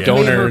Christy Clark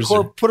donors,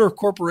 put her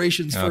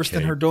corporations first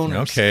and her donors.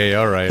 Okay,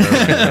 all right.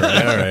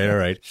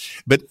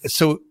 But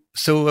so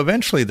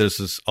eventually there's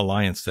this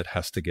alliance that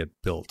has to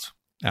get built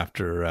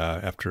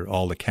after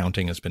all the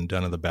counting has been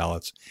done of the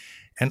ballots.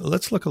 And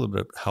let's look a little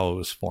bit at how it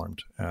was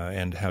formed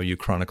and how you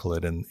chronicle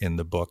it in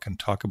the book, and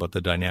talk about the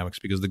dynamics,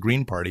 because the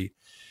Green Party,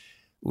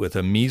 with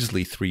a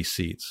measly 3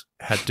 seats,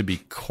 had to be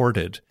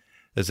courted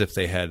as if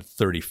they had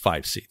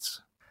 35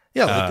 seats.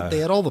 Yeah, they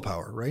had all the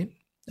power, right?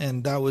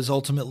 And that was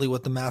ultimately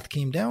what the math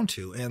came down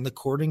to. And the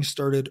courting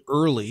started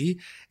early,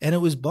 and it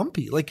was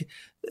bumpy. Like,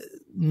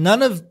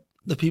 none of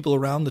the people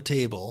around the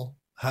table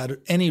had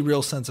any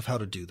real sense of how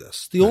to do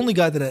this. The only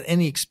guy that had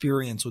any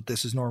experience with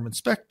this is Norman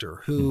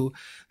Spector, who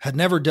had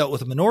never dealt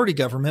with a minority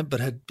government, but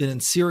had been in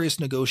serious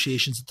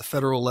negotiations at the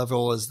federal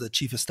level as the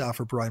chief of staff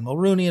for Brian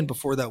Mulroney, and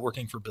before that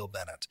working for Bill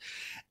Bennett.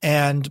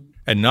 And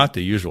not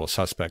the usual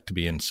suspect to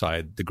be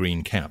inside the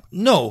Green camp.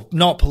 No,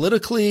 not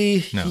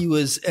politically. No. He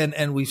was,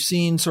 and we've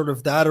seen sort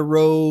of that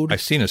erode. I've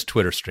seen his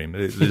Twitter stream.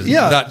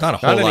 Not a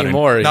whole lot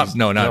anymore. But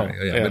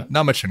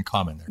not much in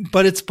common there.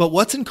 But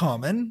what's in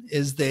common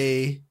is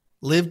they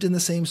lived in the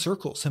same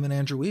circles, him and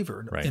Andrew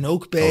Weaver, in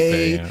Oak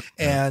Bay,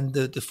 and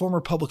the former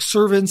public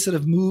servants that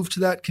have moved to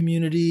that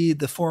community,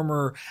 the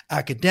former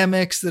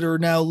academics that are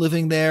now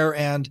living there.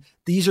 And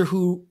these are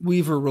who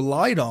Weaver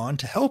relied on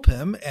to help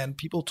him. And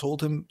people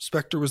told him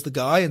Spector was the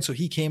guy. And so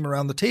he came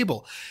around the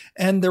table.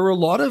 And there were a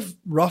lot of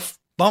rough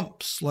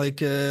bumps.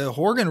 Like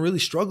Horgan really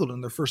struggled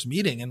in their first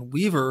meeting, and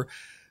Weaver,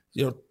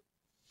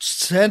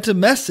 sent a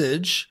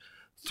message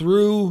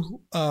through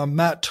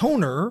Matt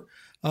Toner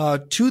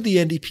to the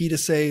NDP to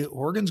say,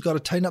 Horgan's got to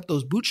tighten up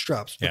those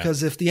bootstraps,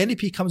 because if the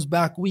NDP comes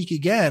back weak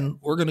again,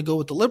 we're going to go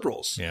with the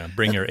Liberals. Yeah,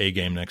 bring your A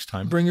game next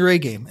time. Bring your A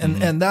game.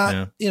 And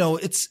that,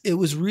 it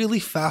was really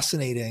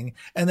fascinating.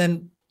 And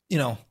then,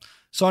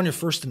 Sonia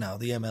Furstenau,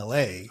 the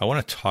MLA. I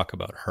want to talk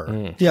about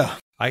her. Yeah.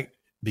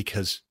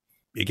 Because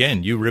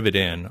again, you rivet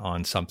in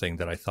on something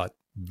that I thought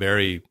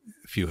very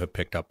few have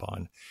picked up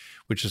on,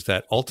 which is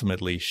that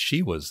ultimately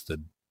she was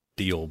the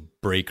deal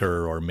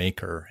breaker or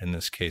maker in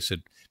this case.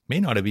 It may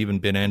not have even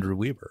been Andrew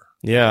Weaver.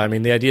 Yeah, I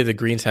mean, the idea that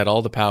Greens had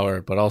all the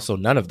power, but also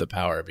none of the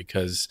power,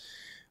 because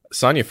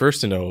Sonia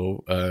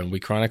Furstenau, we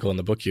chronicle in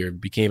the book here,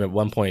 became at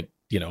one point,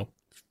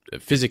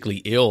 physically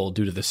ill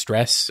due to the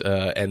stress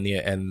and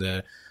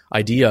the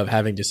idea of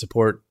having to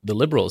support the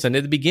Liberals. And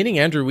at the beginning,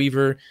 Andrew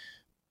Weaver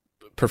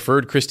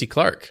preferred Christy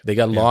Clark. They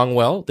got along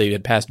well. They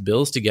had passed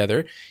bills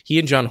together. He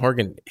and John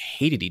Horgan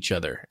hated each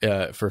other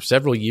for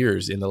several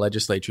years in the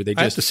legislature.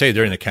 I have to say,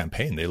 during the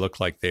campaign, they looked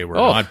like they were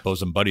not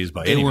bosom buddies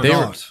by any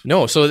means.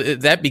 No, so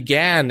that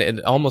began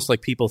and almost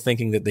like people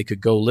thinking that they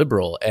could go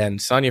Liberal.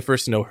 And Sonia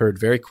Furstenau heard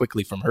very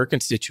quickly from her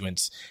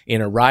constituents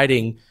in a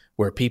riding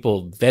where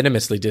people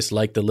venomously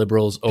disliked the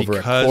Liberals over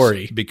a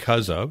quarry.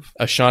 Because of?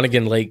 A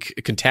Shawnigan Lake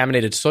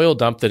contaminated soil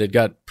dump that had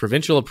got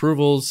provincial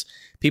approvals.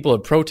 People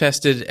had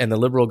protested, and the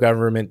Liberal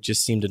government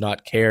just seemed to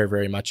not care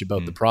very much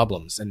about the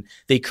problems. And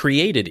they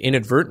created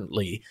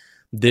inadvertently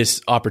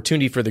this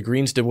opportunity for the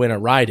Greens to win a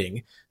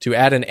riding, to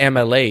add an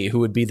MLA who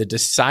would be the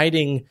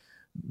deciding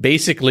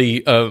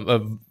basically a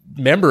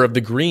member of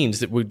the Greens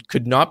that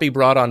could not be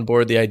brought on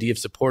board the idea of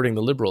supporting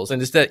the Liberals.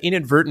 And it's that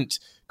inadvertent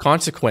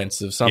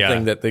consequence of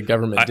something that the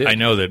government did. I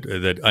know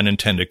that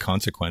unintended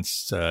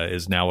consequence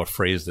is now a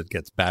phrase that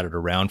gets battered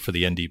around for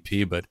the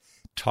NDP, but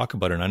talk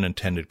about an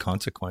unintended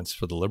consequence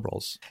for the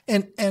Liberals.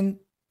 And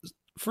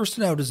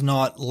Firstenau does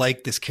not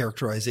like this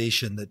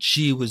characterization that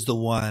she was the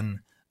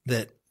one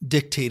that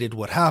dictated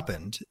what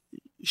happened.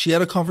 She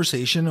had a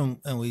conversation,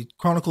 and we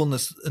chronicle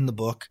this in the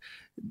book,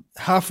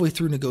 halfway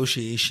through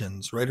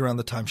negotiations, right around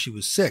the time she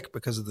was sick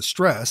because of the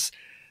stress.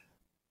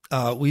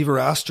 Weaver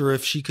asked her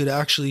if she could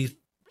actually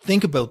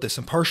think about this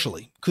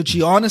impartially. Could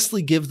she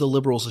honestly give the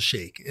Liberals a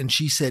shake? And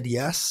she said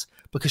yes,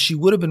 because she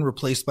would have been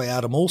replaced by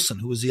Adam Olsen,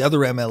 who was the other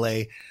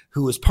MLA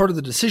who was part of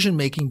the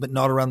decision-making, but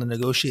not around the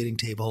negotiating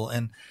table.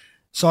 And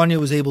Sonia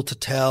was able to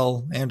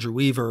tell Andrew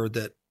Weaver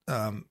that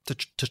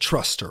to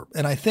trust her.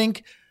 And I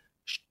think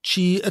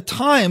she at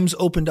times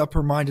opened up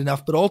her mind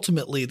enough, but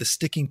ultimately the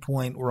sticking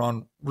point were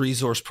on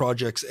resource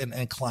projects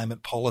and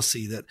climate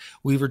policy, that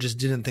Weaver just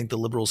didn't think the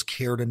Liberals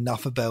cared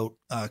enough about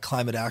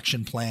climate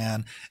action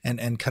plan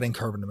and cutting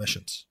carbon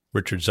emissions.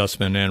 Richard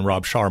Zussman and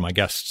Rob Shaw are my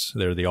guests.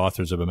 They're the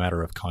authors of A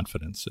Matter of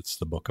Confidence. It's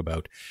the book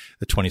about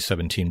the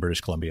 2017 British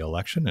Columbia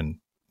election, and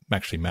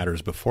actually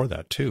matters before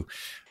that too.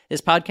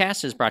 This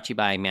podcast is brought to you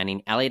by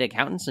Manning Elliott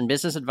Accountants and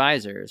Business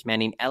Advisors.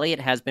 Manning Elliott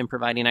has been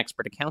providing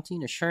expert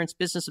accounting, assurance,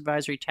 business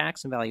advisory,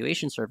 tax, and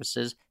valuation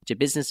services to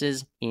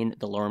businesses in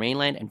the Lower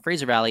Mainland and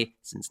Fraser Valley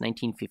since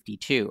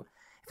 1952.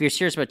 If you're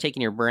serious about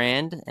taking your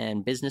brand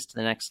and business to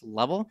the next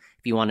level,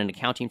 if you want an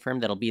accounting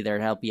firm that'll be there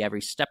to help you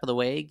every step of the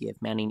way, give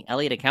Manning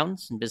Elliott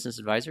Accountants and Business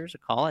Advisors a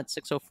call at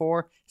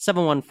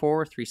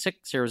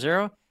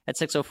 604-714-3600, at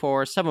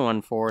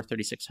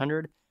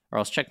 604-714-3600, or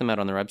else check them out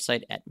on their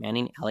website at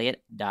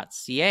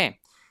manningelliott.ca.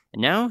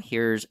 And now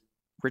here's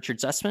Richard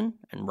Zussman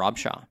and Rob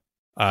Shaw.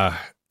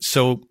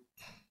 So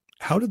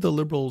how did the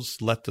Liberals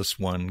let this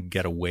one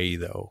get away,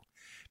 though?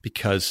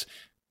 Because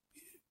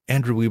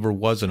Andrew Weaver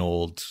was an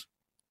old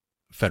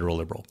federal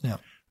Liberal. Yeah.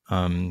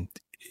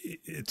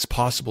 It's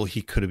possible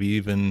he could have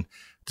even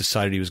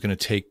decided he was going to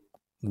take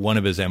one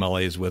of his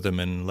MLAs with him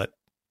and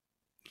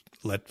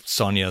let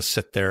Sonia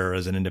sit there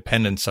as an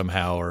independent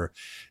somehow, or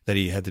that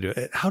he had to do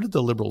it. How did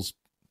the Liberals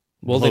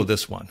blow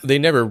this one? They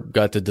never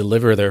got to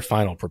deliver their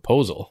final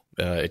proposal.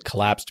 It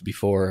collapsed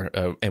before,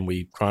 and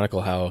we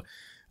chronicle how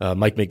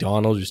Mike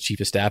McDonald, who's chief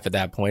of staff at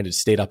that point, had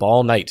stayed up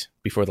all night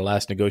before the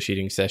last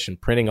negotiating session,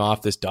 printing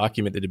off this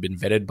document that had been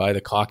vetted by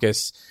the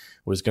caucus,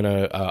 was going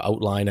to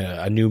outline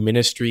a new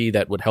ministry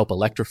that would help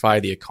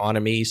electrify the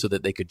economy so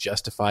that they could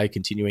justify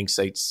continuing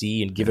Site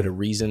C and give it a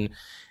reason.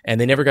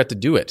 And they never got to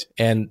do it.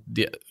 And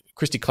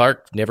Christy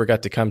Clark never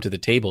got to come to the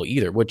table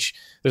either, which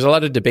there's a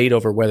lot of debate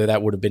over whether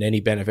that would have been any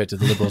benefit to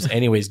the Liberals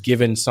anyways,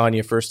 given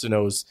Sonia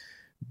Firstenau's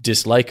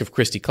dislike of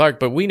Christy Clark.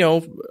 But we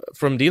know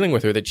from dealing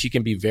with her that she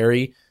can be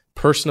very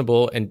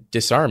personable and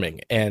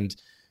disarming. And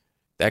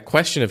that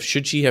question of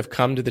should she have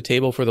come to the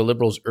table for the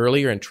Liberals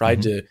earlier and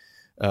tried to,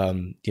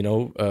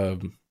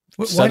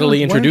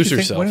 subtly introduce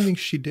herself. Why do you think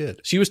she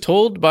did? She was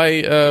told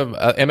by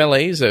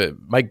MLAs,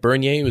 Mike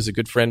Bernier, who was a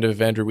good friend of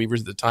Andrew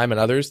Weaver's at the time,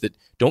 and others, that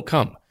don't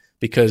come,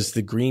 because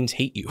the Greens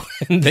hate you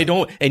and they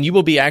don't, and you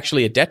will be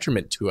actually a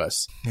detriment to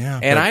us. Yeah,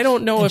 and I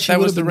don't know if that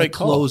was the right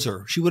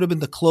closer. She would have been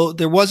the close.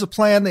 There was a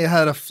plan. They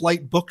had a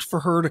flight booked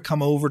for her to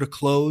come over to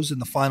close in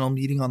the final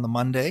meeting on the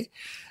Monday,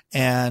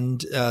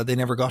 and they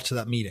never got to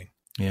that meeting.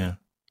 Yeah.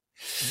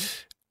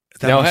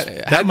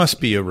 That must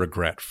be a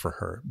regret for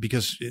her,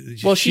 because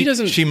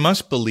she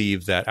must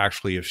believe that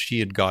actually if she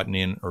had gotten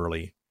in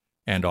early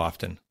and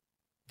often,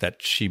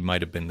 that she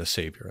might have been the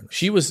savior.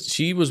 She was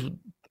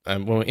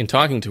in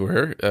talking to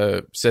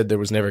her, said there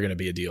was never going to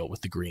be a deal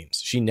with the Greens.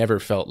 She never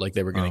felt like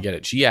they were going to get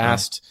it. She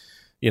asked,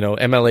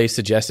 MLA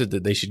suggested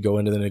that they should go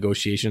into the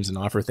negotiations and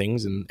offer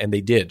things, and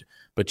they did.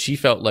 But she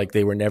felt like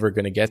they were never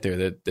going to get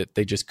there, that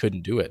they just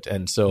couldn't do it.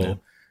 And so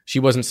she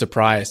wasn't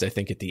surprised, I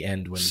think, at the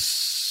end when...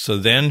 So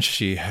then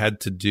she had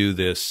to do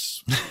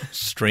this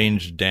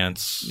strange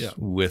dance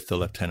with the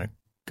lieutenant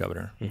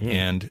governor. Mm-hmm.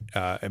 And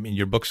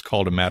your book's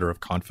called A Matter of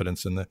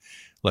Confidence, and the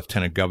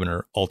lieutenant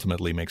governor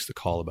ultimately makes the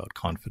call about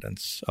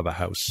confidence of a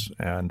house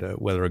and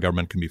whether a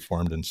government can be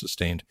formed and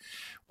sustained.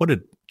 What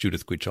did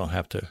Judith Guichon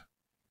have to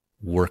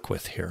work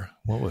with here?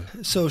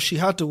 So she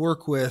had to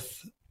work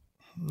with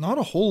not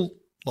a whole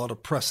lot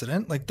of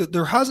precedent. Like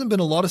there hasn't been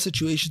a lot of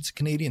situations in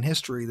Canadian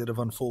history that have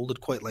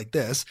unfolded quite like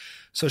this.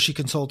 So she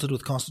consulted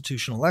with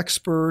constitutional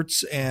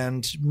experts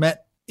and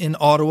met in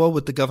Ottawa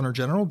with the Governor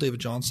General, David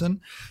Johnston,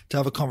 to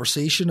have a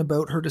conversation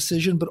about her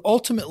decision. But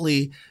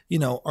ultimately,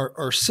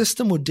 our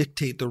system would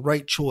dictate the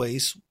right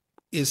choice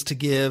is to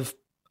give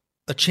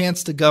a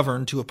chance to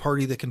govern to a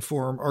party that can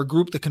form, or a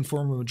group that can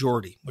form a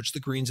majority, which the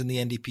Greens and the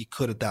NDP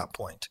could at that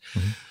point.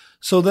 Mm-hmm.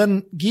 So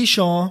then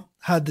Guichon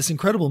had this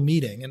incredible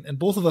meeting, and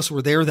both of us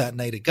were there that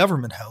night at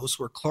Government House,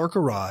 where Clark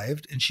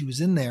arrived, and she was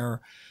in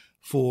there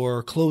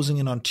for closing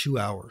in on 2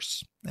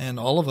 hours. And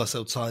all of us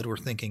outside were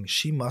thinking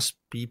she must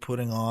be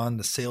putting on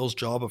the sales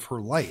job of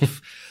her life.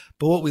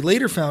 But what we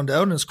later found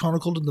out, and is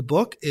chronicled in the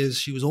book, is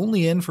she was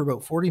only in for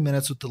about 40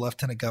 minutes with the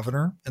lieutenant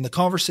governor, and the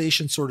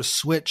conversation sort of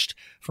switched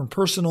from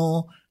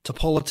personal to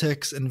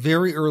politics. And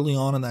very early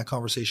on in that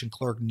conversation,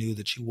 Clark knew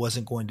that she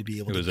wasn't going to be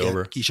able to get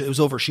Keisha. It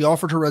was over. She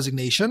offered her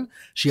resignation.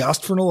 She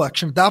asked for an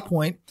election. At that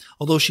point,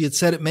 although she had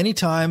said it many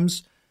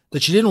times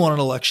that she didn't want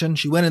an election,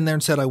 she went in there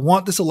and said, I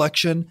want this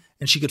election.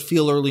 And she could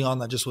feel early on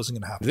that just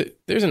wasn't going to happen.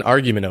 There's an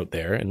argument out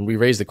there, and we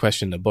raised the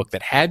question in the book,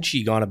 that had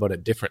she gone about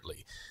it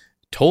differently,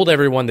 told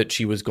everyone that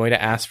she was going to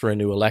ask for a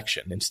new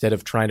election instead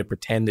of trying to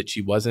pretend that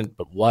she wasn't,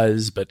 but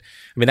was. But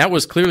I mean, that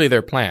was clearly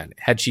their plan.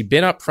 Had she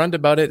been upfront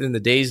about it in the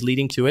days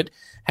leading to it,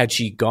 had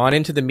she gone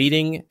into the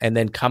meeting and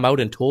then come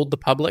out and told the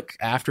public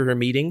after her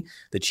meeting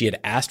that she had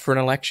asked for an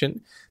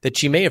election, that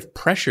she may have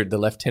pressured the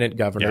lieutenant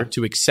governor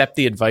to accept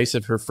the advice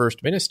of her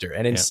first minister.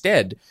 And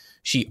instead,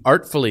 she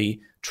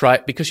artfully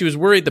tried, because she was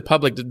worried the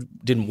public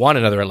didn't want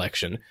another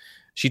election,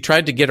 she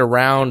tried to get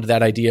around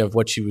that idea of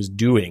what she was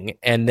doing,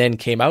 and then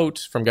came out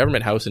from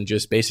Government House and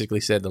just basically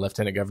said the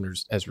lieutenant governor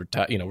has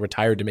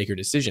retired to make her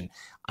decision.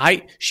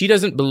 She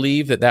doesn't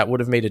believe that would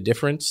have made a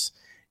difference.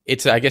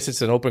 I guess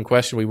it's an open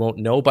question. We won't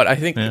know, but I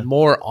think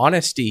more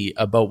honesty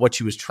about what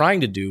she was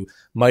trying to do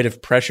might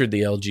have pressured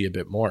the LG a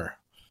bit more.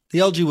 The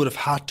LG would have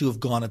had to have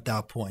gone at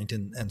that point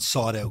and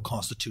sought out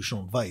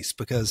constitutional advice,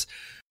 because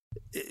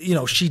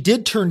she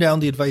did turn down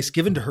the advice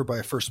given to her by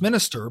a first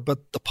minister,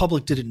 but the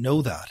public didn't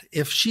know that.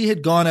 If she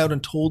had gone out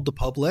and told the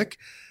public,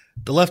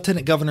 the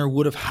lieutenant governor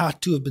would have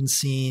had to have been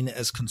seen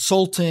as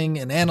consulting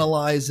and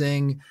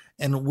analyzing,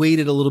 and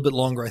waited a little bit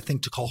longer, I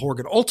think, to call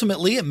Horgan.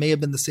 Ultimately, it may have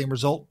been the same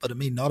result, but it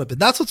may not have been.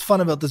 That's what's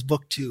fun about this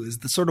book too, is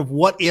the sort of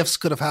what ifs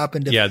could have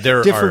happened in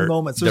different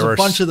moments. There's a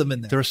bunch of them in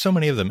there. There are so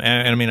many of them.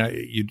 And I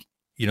mean,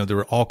 there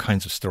were all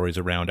kinds of stories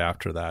around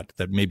after that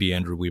maybe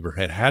Andrew Weaver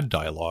had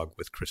dialogue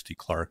with Christy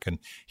Clark, and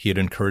he had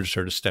encouraged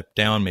her to step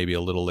down maybe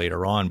a little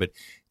later on, but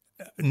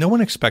no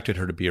one expected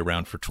her to be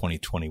around for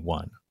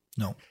 2021.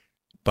 No.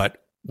 But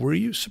were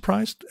you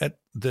surprised at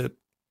the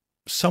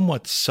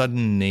somewhat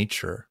sudden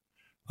nature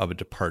of a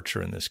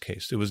departure in this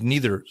case? It was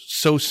neither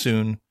so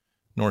soon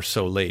nor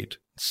so late,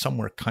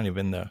 somewhere kind of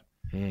in the,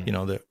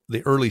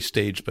 the early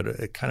stage, but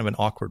a kind of an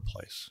awkward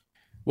place.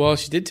 Well,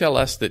 she did tell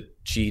us that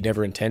she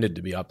never intended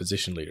to be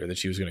opposition leader, that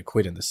she was going to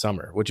quit in the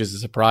summer, which is a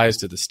surprise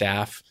to the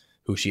staff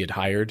who she had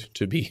hired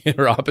to be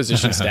her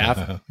opposition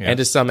staff and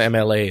to some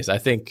MLAs. I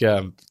think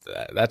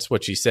that's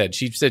what she said.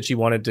 She said she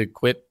wanted to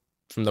quit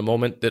from the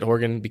moment that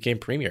Horgan became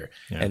premier,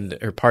 and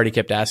her party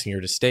kept asking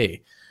her to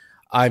stay.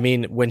 I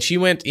mean, when she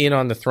went in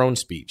on the throne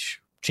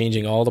speech,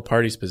 changing all the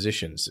party's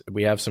positions,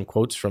 we have some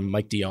quotes from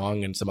Mike de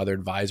Jong and some other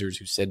advisors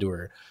who said to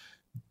her,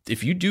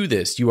 if you do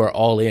this, you are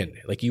all in.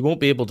 Like, you won't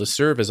be able to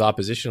serve as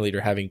opposition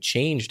leader having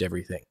changed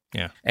everything.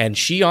 Yeah. And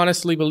she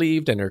honestly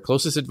believed, and her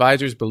closest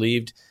advisors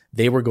believed,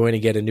 they were going to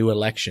get a new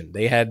election.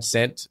 They had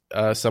sent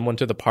someone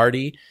to the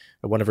party,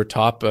 one of her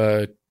top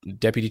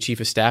deputy chief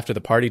of staff to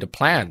the party, to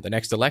plan the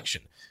next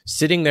election,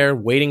 sitting there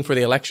waiting for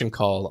the election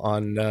call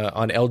on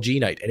LG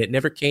night. And it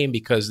never came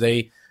because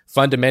they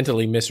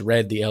fundamentally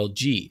misread the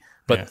LG.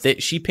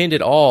 But she pinned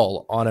it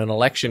all on an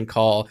election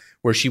call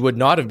where she would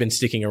not have been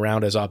sticking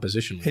around as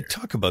opposition leader. Hey,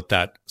 talk about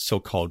that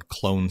so-called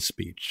clone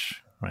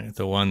speech, right?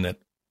 The one that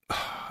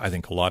I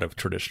think a lot of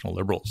traditional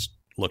liberals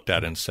looked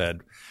at and said,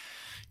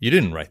 you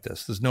didn't write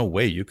this. There's no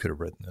way you could have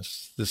written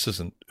this. This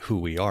isn't who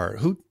we are.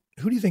 Who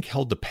do you think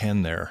held the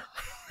pen there?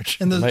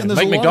 And there's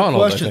Mike a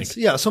McDonald, lot of questions.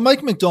 Yeah, so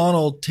Mike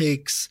McDonald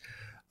takes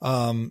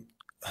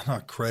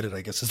not credit,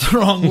 I guess is the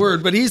wrong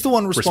word, but he's the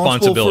one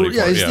responsible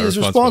he's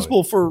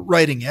responsible for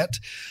writing it.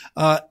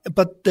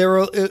 But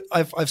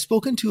I've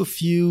spoken to a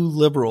few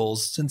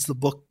liberals since the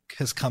book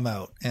has come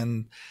out,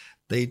 and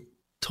they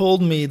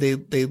told me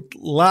they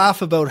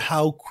laugh about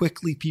how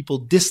quickly people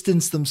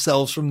distance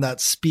themselves from that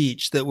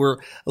speech, that were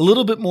a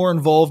little bit more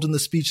involved in the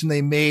speech than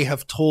they may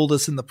have told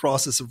us in the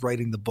process of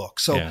writing the book.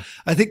 So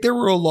I think there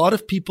were a lot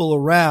of people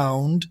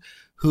around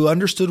who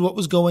understood what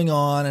was going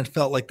on and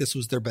felt like this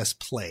was their best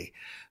play.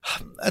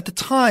 At the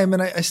time,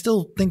 and I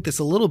still think this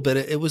a little bit,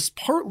 it was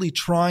partly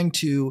trying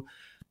to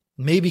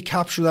maybe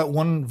capture that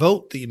one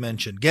vote that you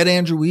mentioned. Get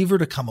Andrew Weaver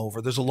to come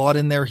over. There's a lot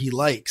in there he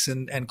likes.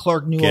 And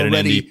Clark knew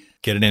already.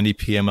 Get an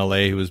NDP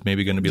MLA who was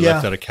maybe going to be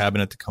left out of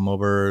cabinet to come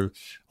over,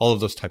 all of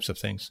those types of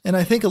things. And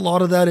I think a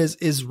lot of that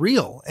is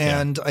real.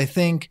 And I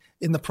think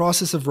in the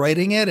process of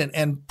writing it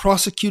and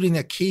prosecuting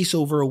a case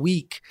over a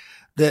week,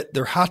 that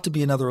there had to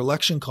be another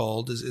election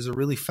called is a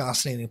really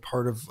fascinating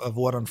part of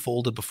what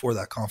unfolded before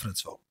that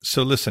confidence vote.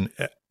 So listen,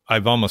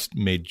 I've almost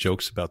made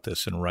jokes about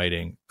this in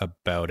writing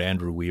about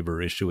Andrew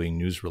Weaver issuing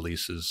news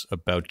releases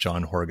about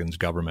John Horgan's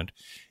government.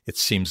 It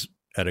seems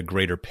at a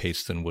greater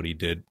pace than what he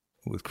did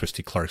with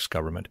Christy Clark's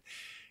government.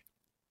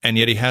 And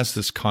yet he has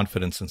this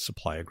confidence and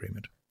supply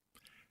agreement.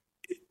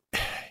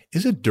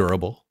 Is it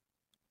durable?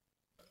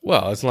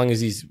 Well, as long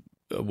as he's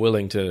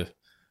willing to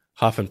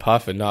huff and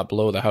puff and not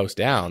blow the house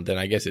down, then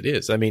I guess it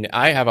is. I mean,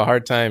 I have a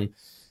hard time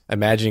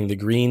imagining the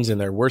Greens in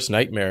their worst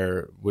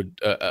nightmare would,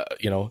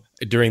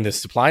 during the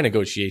supply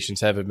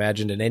negotiations, have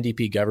imagined an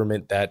NDP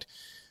government that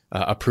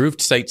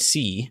approved Site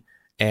C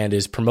and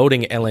is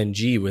promoting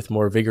LNG with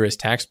more vigorous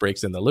tax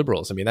breaks than the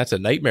Liberals. I mean, that's a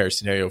nightmare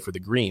scenario for the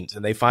Greens,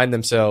 and they find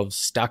themselves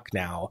stuck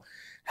now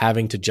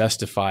having to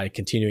justify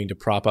continuing to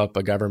prop up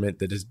a government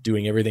that is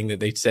doing everything that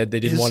they said they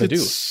didn't want to do.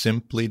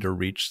 Simply to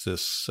reach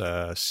this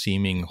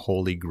seeming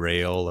holy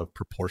grail of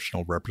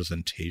proportional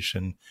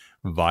representation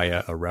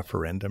via a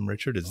referendum,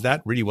 Richard? Is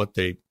that really what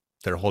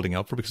they're holding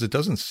out for? Because it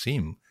doesn't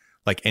seem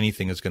like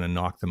anything is going to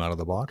knock them out of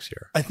the box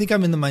here. I think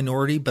I'm in the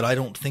minority, but I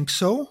don't think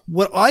so.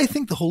 What I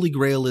think the holy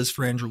grail is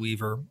for Andrew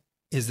Weaver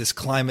is this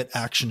climate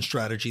action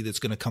strategy that's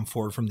going to come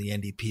forward from the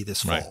NDP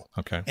this fall. Right.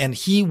 Okay. And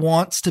he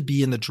wants to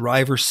be in the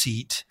driver's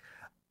seat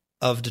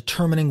of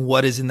determining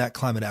what is in that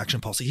climate action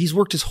policy. He's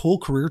worked his whole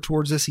career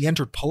towards this. He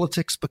entered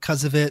politics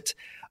because of it.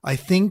 I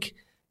think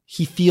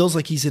he feels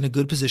like he's in a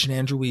good position,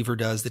 Andrew Weaver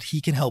does, that he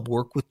can help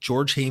work with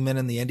George Heyman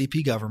and the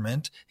NDP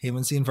government,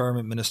 Heyman's the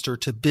environment minister,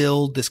 to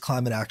build this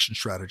climate action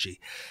strategy.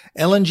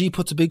 LNG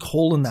puts a big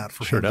hole in that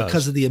for him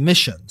because of the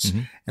emissions.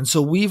 Mm-hmm. And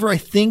so Weaver, I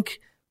think,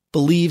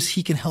 believes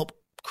he can help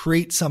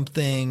create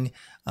something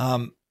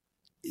that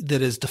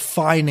is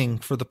defining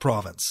for the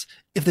province.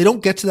 If they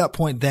don't get to that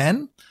point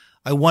then,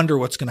 I wonder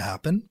what's going to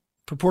happen.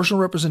 Proportional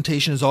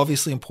representation is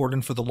obviously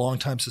important for the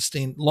long-term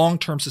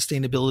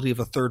sustainability of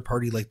a third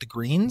party like the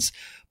Greens,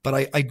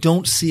 but I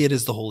don't see it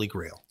as the holy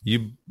grail.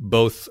 You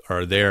both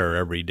are there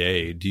every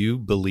day. Do you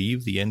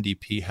believe the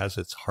NDP has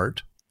its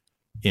heart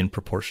in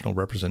proportional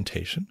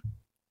representation?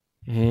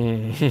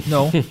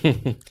 No.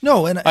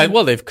 And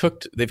well, they've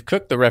cooked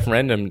the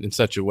referendum in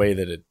such a way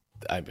that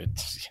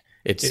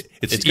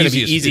it's going to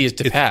be easiest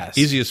to pass.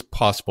 Easiest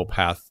possible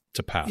path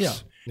to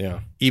pass. Yeah.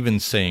 Even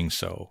saying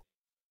so,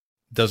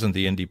 doesn't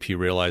the NDP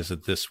realize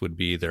that this would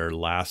be their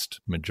last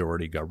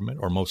majority government,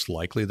 or most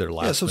likely their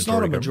last? So it's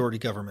not a majority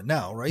government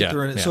now, right? Yeah,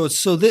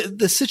 So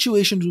the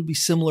situation would be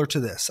similar to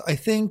this. I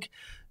think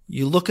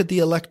you look at the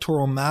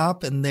electoral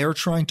map, and they're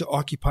trying to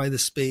occupy the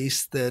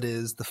space that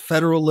is the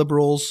federal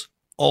Liberals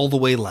all the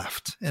way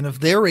left. And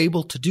if they're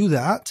able to do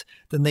that,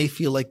 then they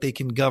feel like they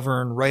can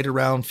govern right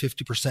around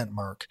 50%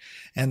 mark,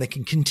 and they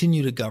can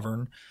continue to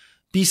govern.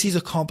 BC is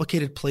a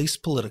complicated place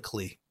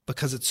politically,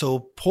 because it's so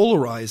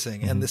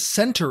polarizing, and the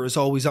center is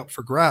always up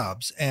for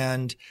grabs.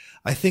 And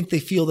I think they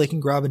feel they can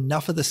grab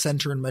enough of the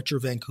center in Metro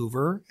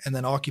Vancouver and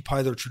then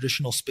occupy their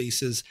traditional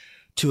spaces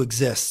to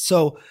exist.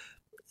 So,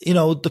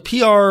 the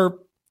PR,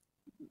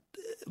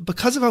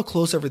 because of how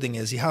close everything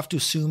is, you have to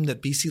assume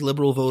that BC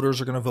Liberal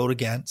voters are going to vote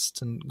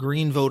against, and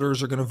Green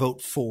voters are going to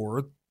vote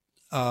for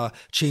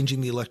changing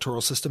the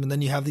electoral system. And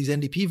then you have these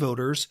NDP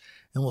voters,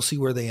 and we'll see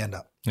where they end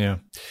up. Yeah.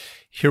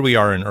 Here we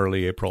are in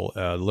early April.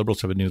 The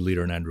Liberals have a new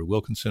leader in Andrew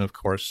Wilkinson, of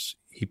course.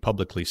 He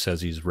publicly says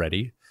he's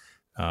ready.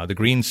 The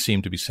Greens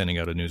seem to be sending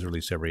out a news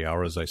release every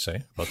hour, as I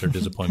say, about their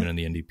disappointment in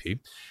the NDP.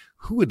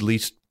 Who would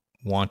least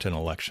want an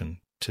election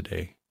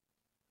today?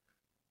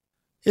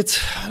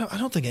 I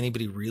don't think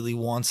anybody really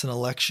wants an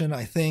election.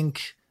 I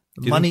think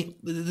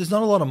there's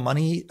not a lot of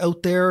money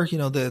out there.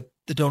 The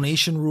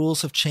donation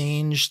rules have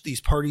changed.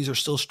 These parties are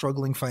still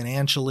struggling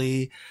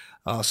financially.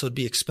 So it'd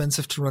be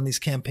expensive to run these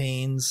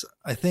campaigns.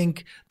 I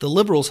think the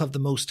Liberals have the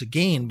most to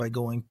gain by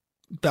going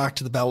back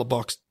to the ballot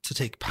box to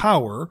take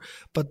power.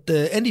 But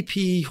the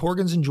NDP,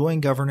 Horgan's enjoying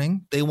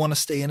governing. They want to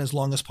stay in as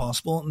long as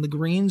possible. And the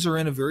Greens are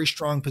in a very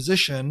strong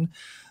position,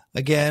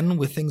 again,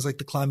 with things like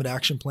the Climate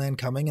Action Plan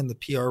coming and the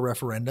PR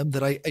referendum,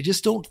 that I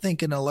just don't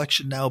think an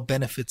election now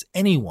benefits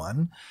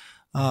anyone.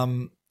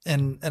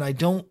 And I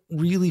don't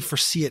really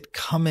foresee it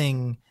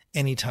coming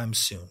anytime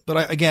soon. But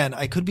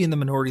I could be in the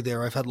minority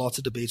there. I've had lots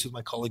of debates with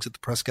my colleagues at the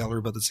press gallery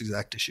about this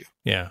exact issue.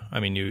 Yeah. I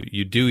mean,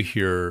 you do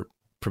hear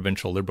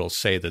provincial Liberals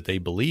say that they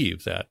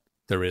believe that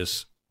there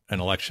is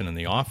an election in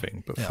the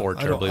offing before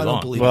terribly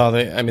long. Well,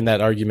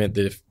 that argument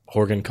that if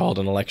Horgan called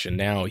an election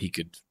now, he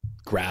could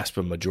grasp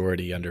a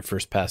majority under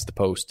first past the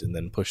post and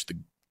then push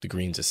the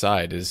Greens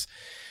aside is...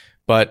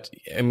 But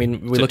I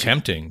mean, it's a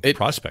tempting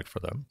prospect for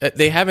them.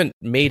 They haven't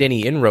made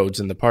any inroads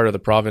in the part of the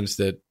province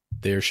that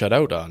they're shut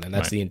out on, and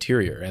that's the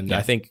interior. And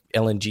I think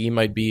LNG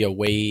might be a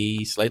way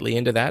slightly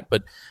into that.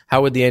 But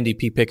how would the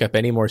NDP pick up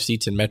any more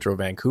seats in Metro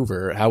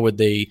Vancouver? How would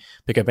they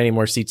pick up any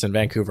more seats in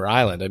Vancouver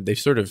Island?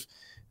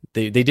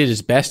 They did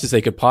as best as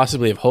they could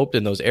possibly have hoped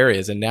in those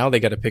areas, and now they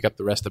got to pick up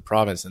the rest of the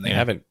province, and they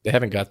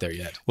haven't got there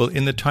yet. Well,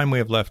 in the time we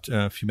have left,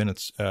 a few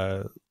minutes,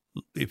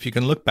 if you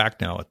can look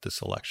back now at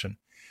this election,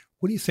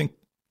 what do you think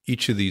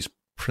each of these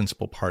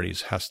principal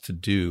parties has to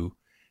do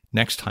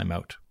next time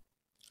out?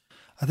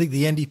 I think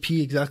the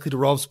NDP, exactly to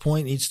Rob's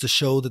point, needs to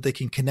show that they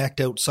can connect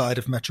outside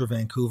of Metro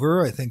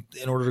Vancouver. I think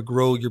in order to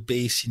grow your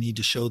base, you need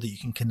to show that you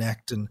can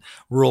connect in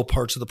rural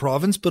parts of the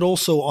province, but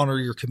also honor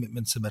your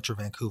commitments in Metro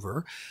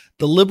Vancouver.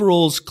 The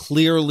Liberals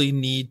clearly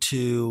need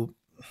to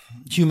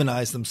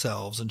humanize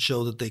themselves and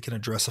show that they can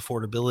address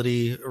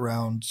affordability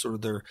around sort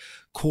of their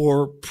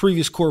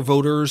previous core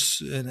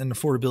voters and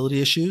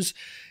affordability issues.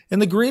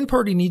 And the Green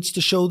Party needs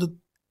to show that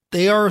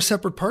they are a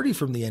separate party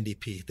from the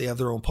NDP. They have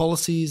their own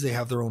policies. They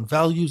have their own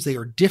values. They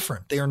are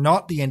different. They are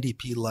not the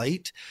NDP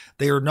light.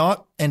 They are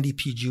not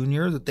NDP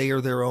junior, that they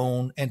are their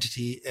own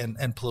entity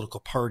and political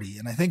party.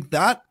 And I think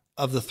that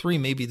of the three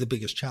may be the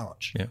biggest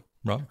challenge. Yeah,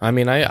 Rob? I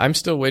mean, I'm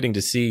still waiting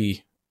to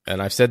see,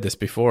 and I've said this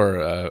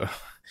before,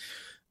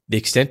 the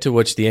extent to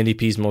which the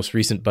NDP's most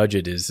recent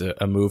budget is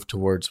a move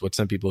towards what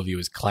some people view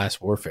as class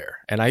warfare.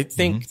 And I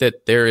think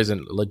that there is a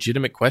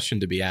legitimate question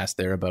to be asked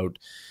there about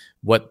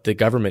what the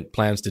government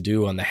plans to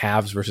do on the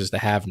haves versus the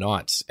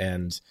have-nots.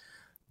 And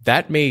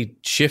that may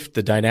shift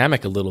the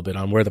dynamic a little bit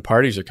on where the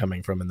parties are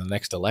coming from in the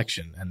next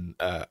election. And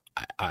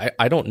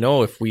I don't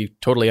know if we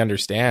totally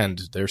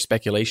understand their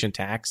speculation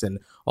tax and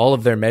all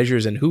of their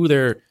measures and who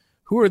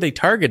are they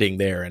targeting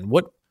there, and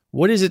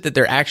what is it that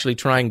they're actually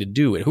trying to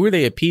do, and who are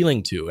they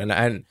appealing to?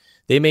 And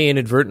they may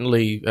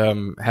inadvertently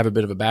have a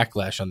bit of a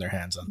backlash on their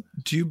hands on.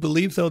 Do you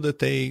believe, though, that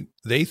they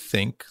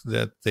think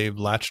that they've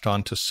latched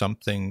onto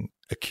something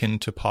akin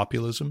to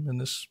populism in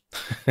this?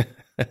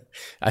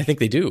 I think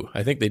they do.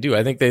 I think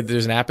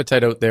there's an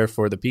appetite out there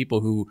for the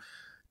people who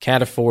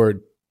can't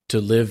afford to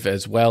live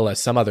as well as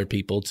some other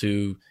people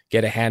to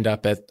get a hand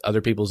up at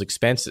other people's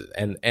expenses.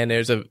 And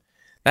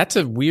that's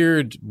a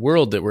weird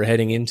world that we're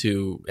heading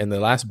into. And the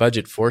last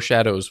budget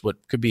foreshadows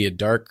what could be a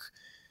dark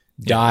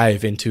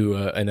dive into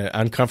an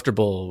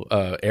uncomfortable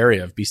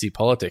area of BC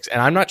politics.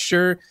 And I'm not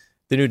sure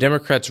the New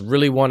Democrats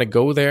really want to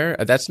go there.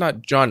 That's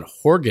not John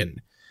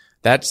Horgan.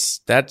 That's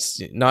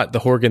not the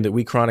Horgan that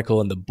we chronicle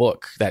in the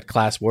book, that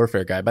class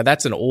warfare guy. But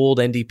that's an old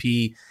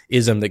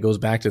NDP-ism that goes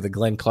back to the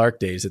Glenn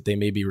Clark days that they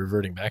may be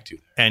reverting back to.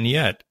 And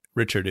yet,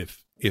 Richard,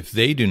 if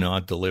they do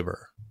not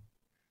deliver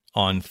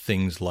on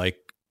things like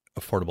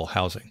affordable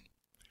housing,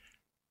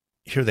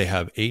 here they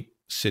have 8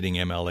 sitting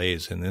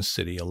MLAs in this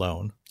city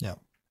alone.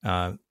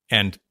 Yeah.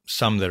 And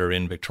some that are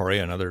in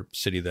Victoria, another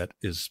city that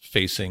is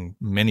facing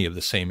many of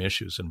the same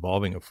issues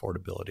involving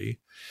affordability.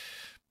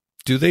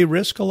 Do they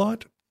risk a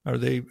lot? Are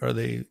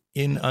they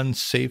in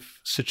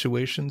unsafe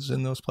situations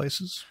in those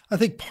places? I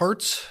think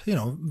parts,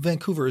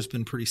 Vancouver has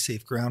been pretty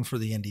safe ground for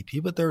the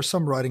NDP, but there are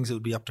some ridings that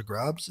would be up to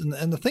grabs.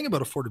 And the thing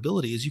about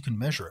affordability is you can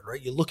measure it,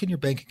 right? You look in your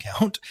bank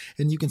account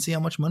and you can see how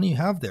much money you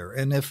have there.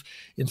 And if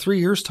in 3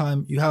 years'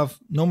 time you have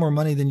no more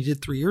money than you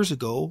did 3 years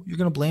ago, you're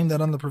going to blame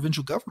that on the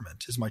provincial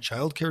government. Is my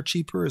childcare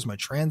cheaper? Is my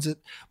transit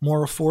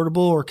more affordable?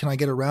 Or can I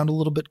get around a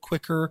little bit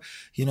quicker?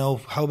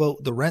 How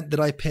about the rent that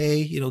I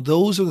pay?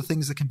 Those are the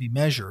things that can be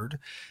measured.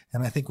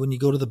 And I think when you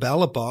go to the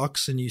ballot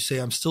box and you say,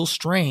 I'm still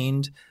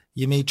strained,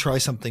 you may try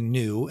something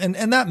new. And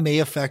that may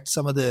affect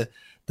some of the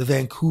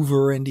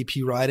Vancouver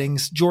NDP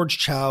ridings. George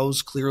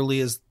Chow's clearly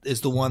is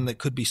the one that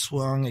could be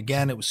swung.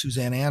 Again, it was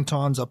Suzanne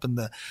Anton's up in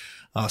the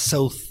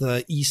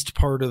southeast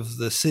part of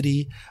the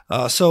city.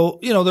 So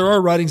there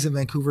are ridings in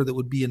Vancouver that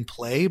would be in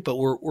play, but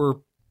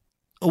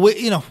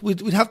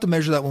we'd have to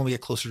measure that when we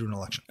get closer to an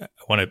election. I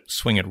want to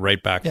swing it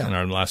right back in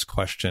our last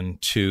question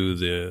to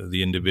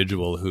the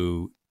individual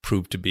who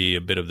proved to be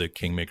a bit of the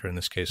kingmaker in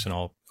this case, and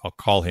I'll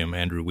call him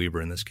Andrew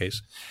Weber in this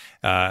case.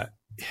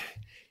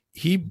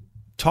 He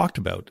talked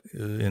about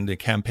in the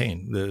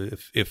campaign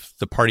if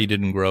the party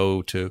didn't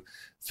grow to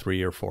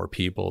 3 or 4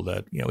 people,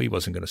 that he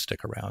wasn't going to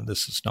stick around.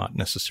 This is not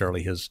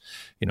necessarily his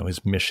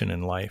mission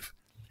in life.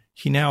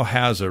 He now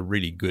has a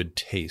really good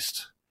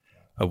taste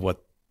of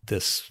what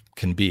this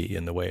can be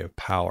in the way of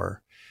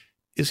power.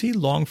 Is he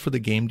long for the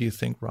game, do you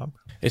think, Rob?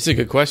 It's a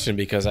good question,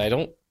 because I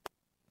don't.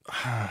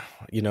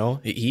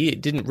 He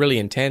didn't really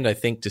intend, I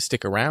think, to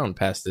stick around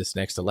past this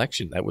next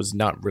election. That was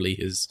not really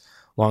his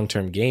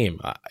long-term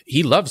game.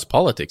 He loves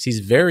politics.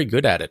 He's very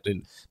good at it.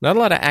 And not a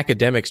lot of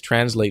academics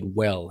translate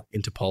well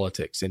into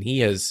politics, and he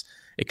has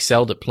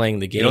excelled at playing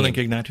the game. You don't think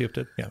Ignatieff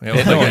did? Yeah. No.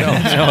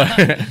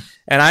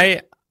 And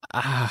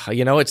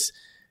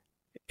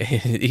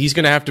he's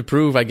going to have to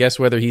prove, I guess,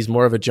 whether he's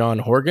more of a John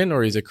Horgan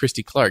or he's a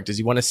Christy Clark. Does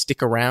he want to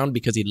stick around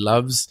because he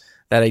loves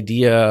that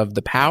idea of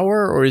the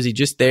power, or is he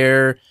just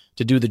there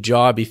to do the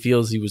job he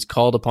feels he was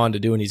called upon to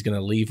do, and he's going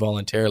to leave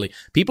voluntarily?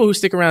 People who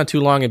stick around too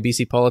long in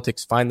BC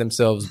politics find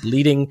themselves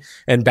bleeding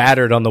and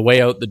battered on the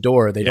way out the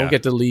door. They don't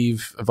get to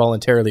leave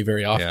voluntarily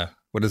very often. Yeah.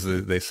 What is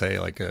it they say?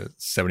 Like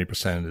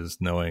 70% is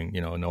knowing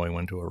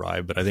when to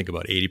arrive, but I think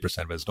about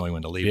 80% of it is knowing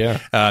when to leave.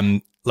 Yeah.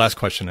 Last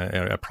question,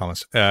 I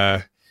promise.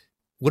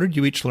 What did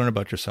you each learn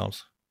about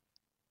yourselves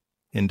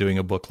in doing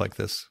a book like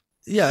this?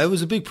 Yeah, it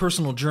was a big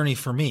personal journey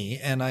for me,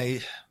 and I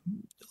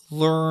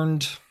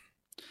learned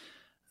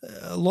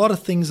a lot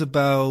of things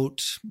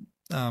about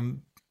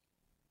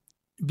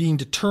being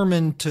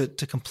determined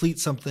to complete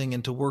something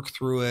and to work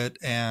through it.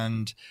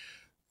 And,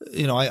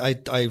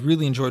 I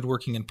really enjoyed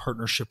working in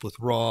partnership with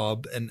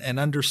Rob and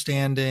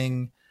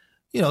understanding,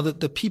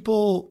 that the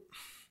people,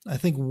 I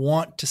think,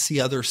 want to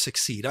see others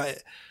succeed.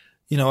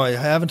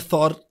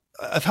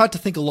 I've had to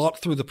think a lot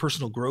through the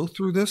personal growth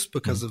through this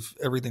because of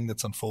everything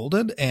that's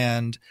unfolded.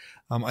 And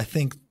I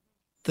think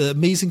the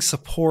amazing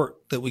support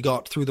that we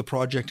got through the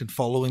project and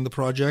following the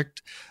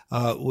project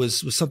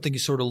was something you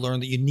sort of learn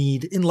that you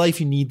need in life.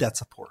 You need that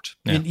support.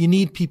 Yeah. You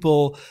need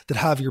people that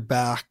have your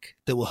back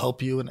that will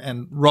help you.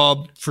 And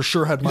Rob for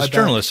sure had my back.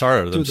 Journalists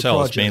are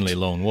themselves mainly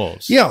lone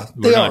wolves. Yeah,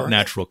 they are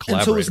natural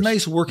collaborators. And so it was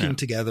nice working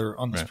together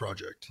on this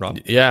project. Rob?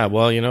 Yeah,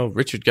 well,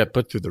 Richard got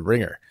put through the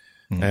ringer,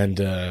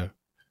 and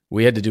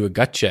we had to do a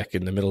gut check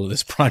in the middle of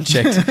this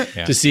project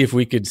to see if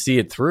we could see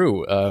it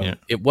through.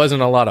 It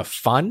wasn't a lot of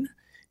fun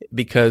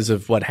because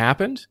of what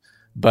happened,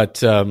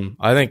 but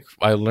I think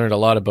I learned a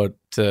lot about,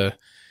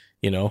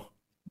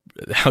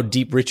 how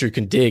deep Richard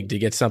can dig to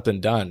get something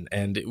done.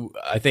 And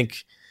I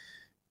think,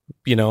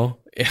 we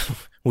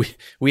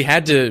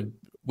had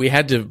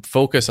to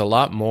focus a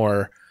lot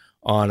more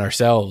on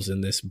ourselves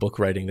in this book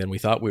writing than we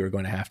thought we were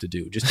going to have to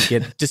do, just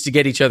to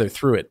get each other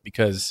through it.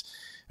 Because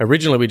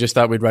originally we just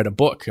thought we'd write a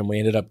book, and we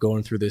ended up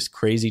going through this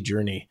crazy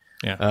journey.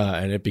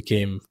 And it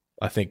became,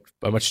 I think,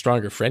 a much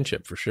stronger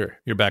friendship for sure.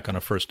 You're back on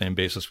a first name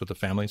basis with the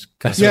families.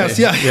 Yes, That's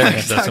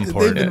exactly.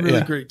 important. They've been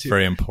really great too.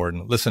 Very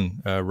important.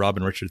 Listen, Rob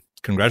and Richard,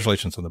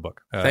 congratulations on the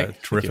book.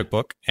 Terrific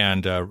book,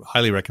 and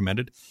highly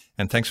recommended.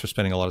 And thanks for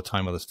spending a lot of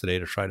time with us today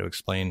to try to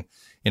explain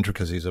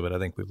intricacies of it. I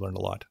think we've learned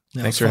a lot.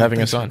 Thanks for having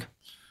us on.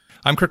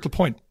 I'm Kirk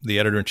LaPointe, the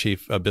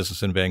editor-in-chief of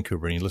Business in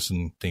Vancouver, and you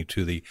listen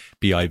to the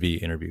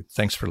BIV interview.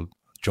 Thanks for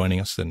joining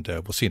us, and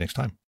we'll see you next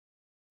time.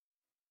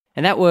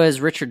 And that was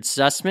Richard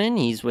Sussman.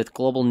 He's with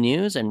Global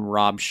News, and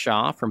Rob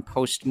Shaw from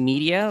Post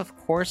Media. Of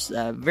course,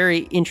 a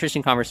very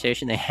interesting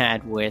conversation they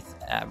had with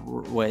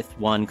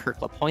one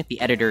Kirk LaPointe, the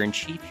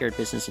editor-in-chief here at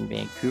Business in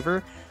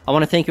Vancouver. I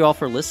want to thank you all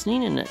for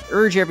listening and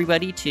urge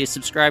everybody to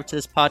subscribe to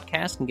this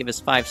podcast and give us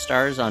 5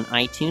 stars on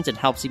iTunes. It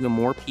helps even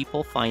more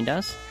people find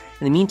us.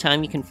 In the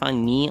meantime, you can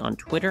find me on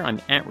Twitter. I'm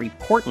at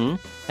Reporton.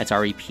 That's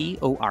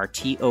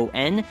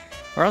REPORTON.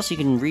 Or else you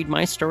can read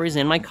my stories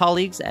and my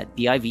colleagues at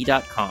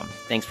BIV.com.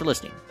 Thanks for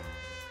listening.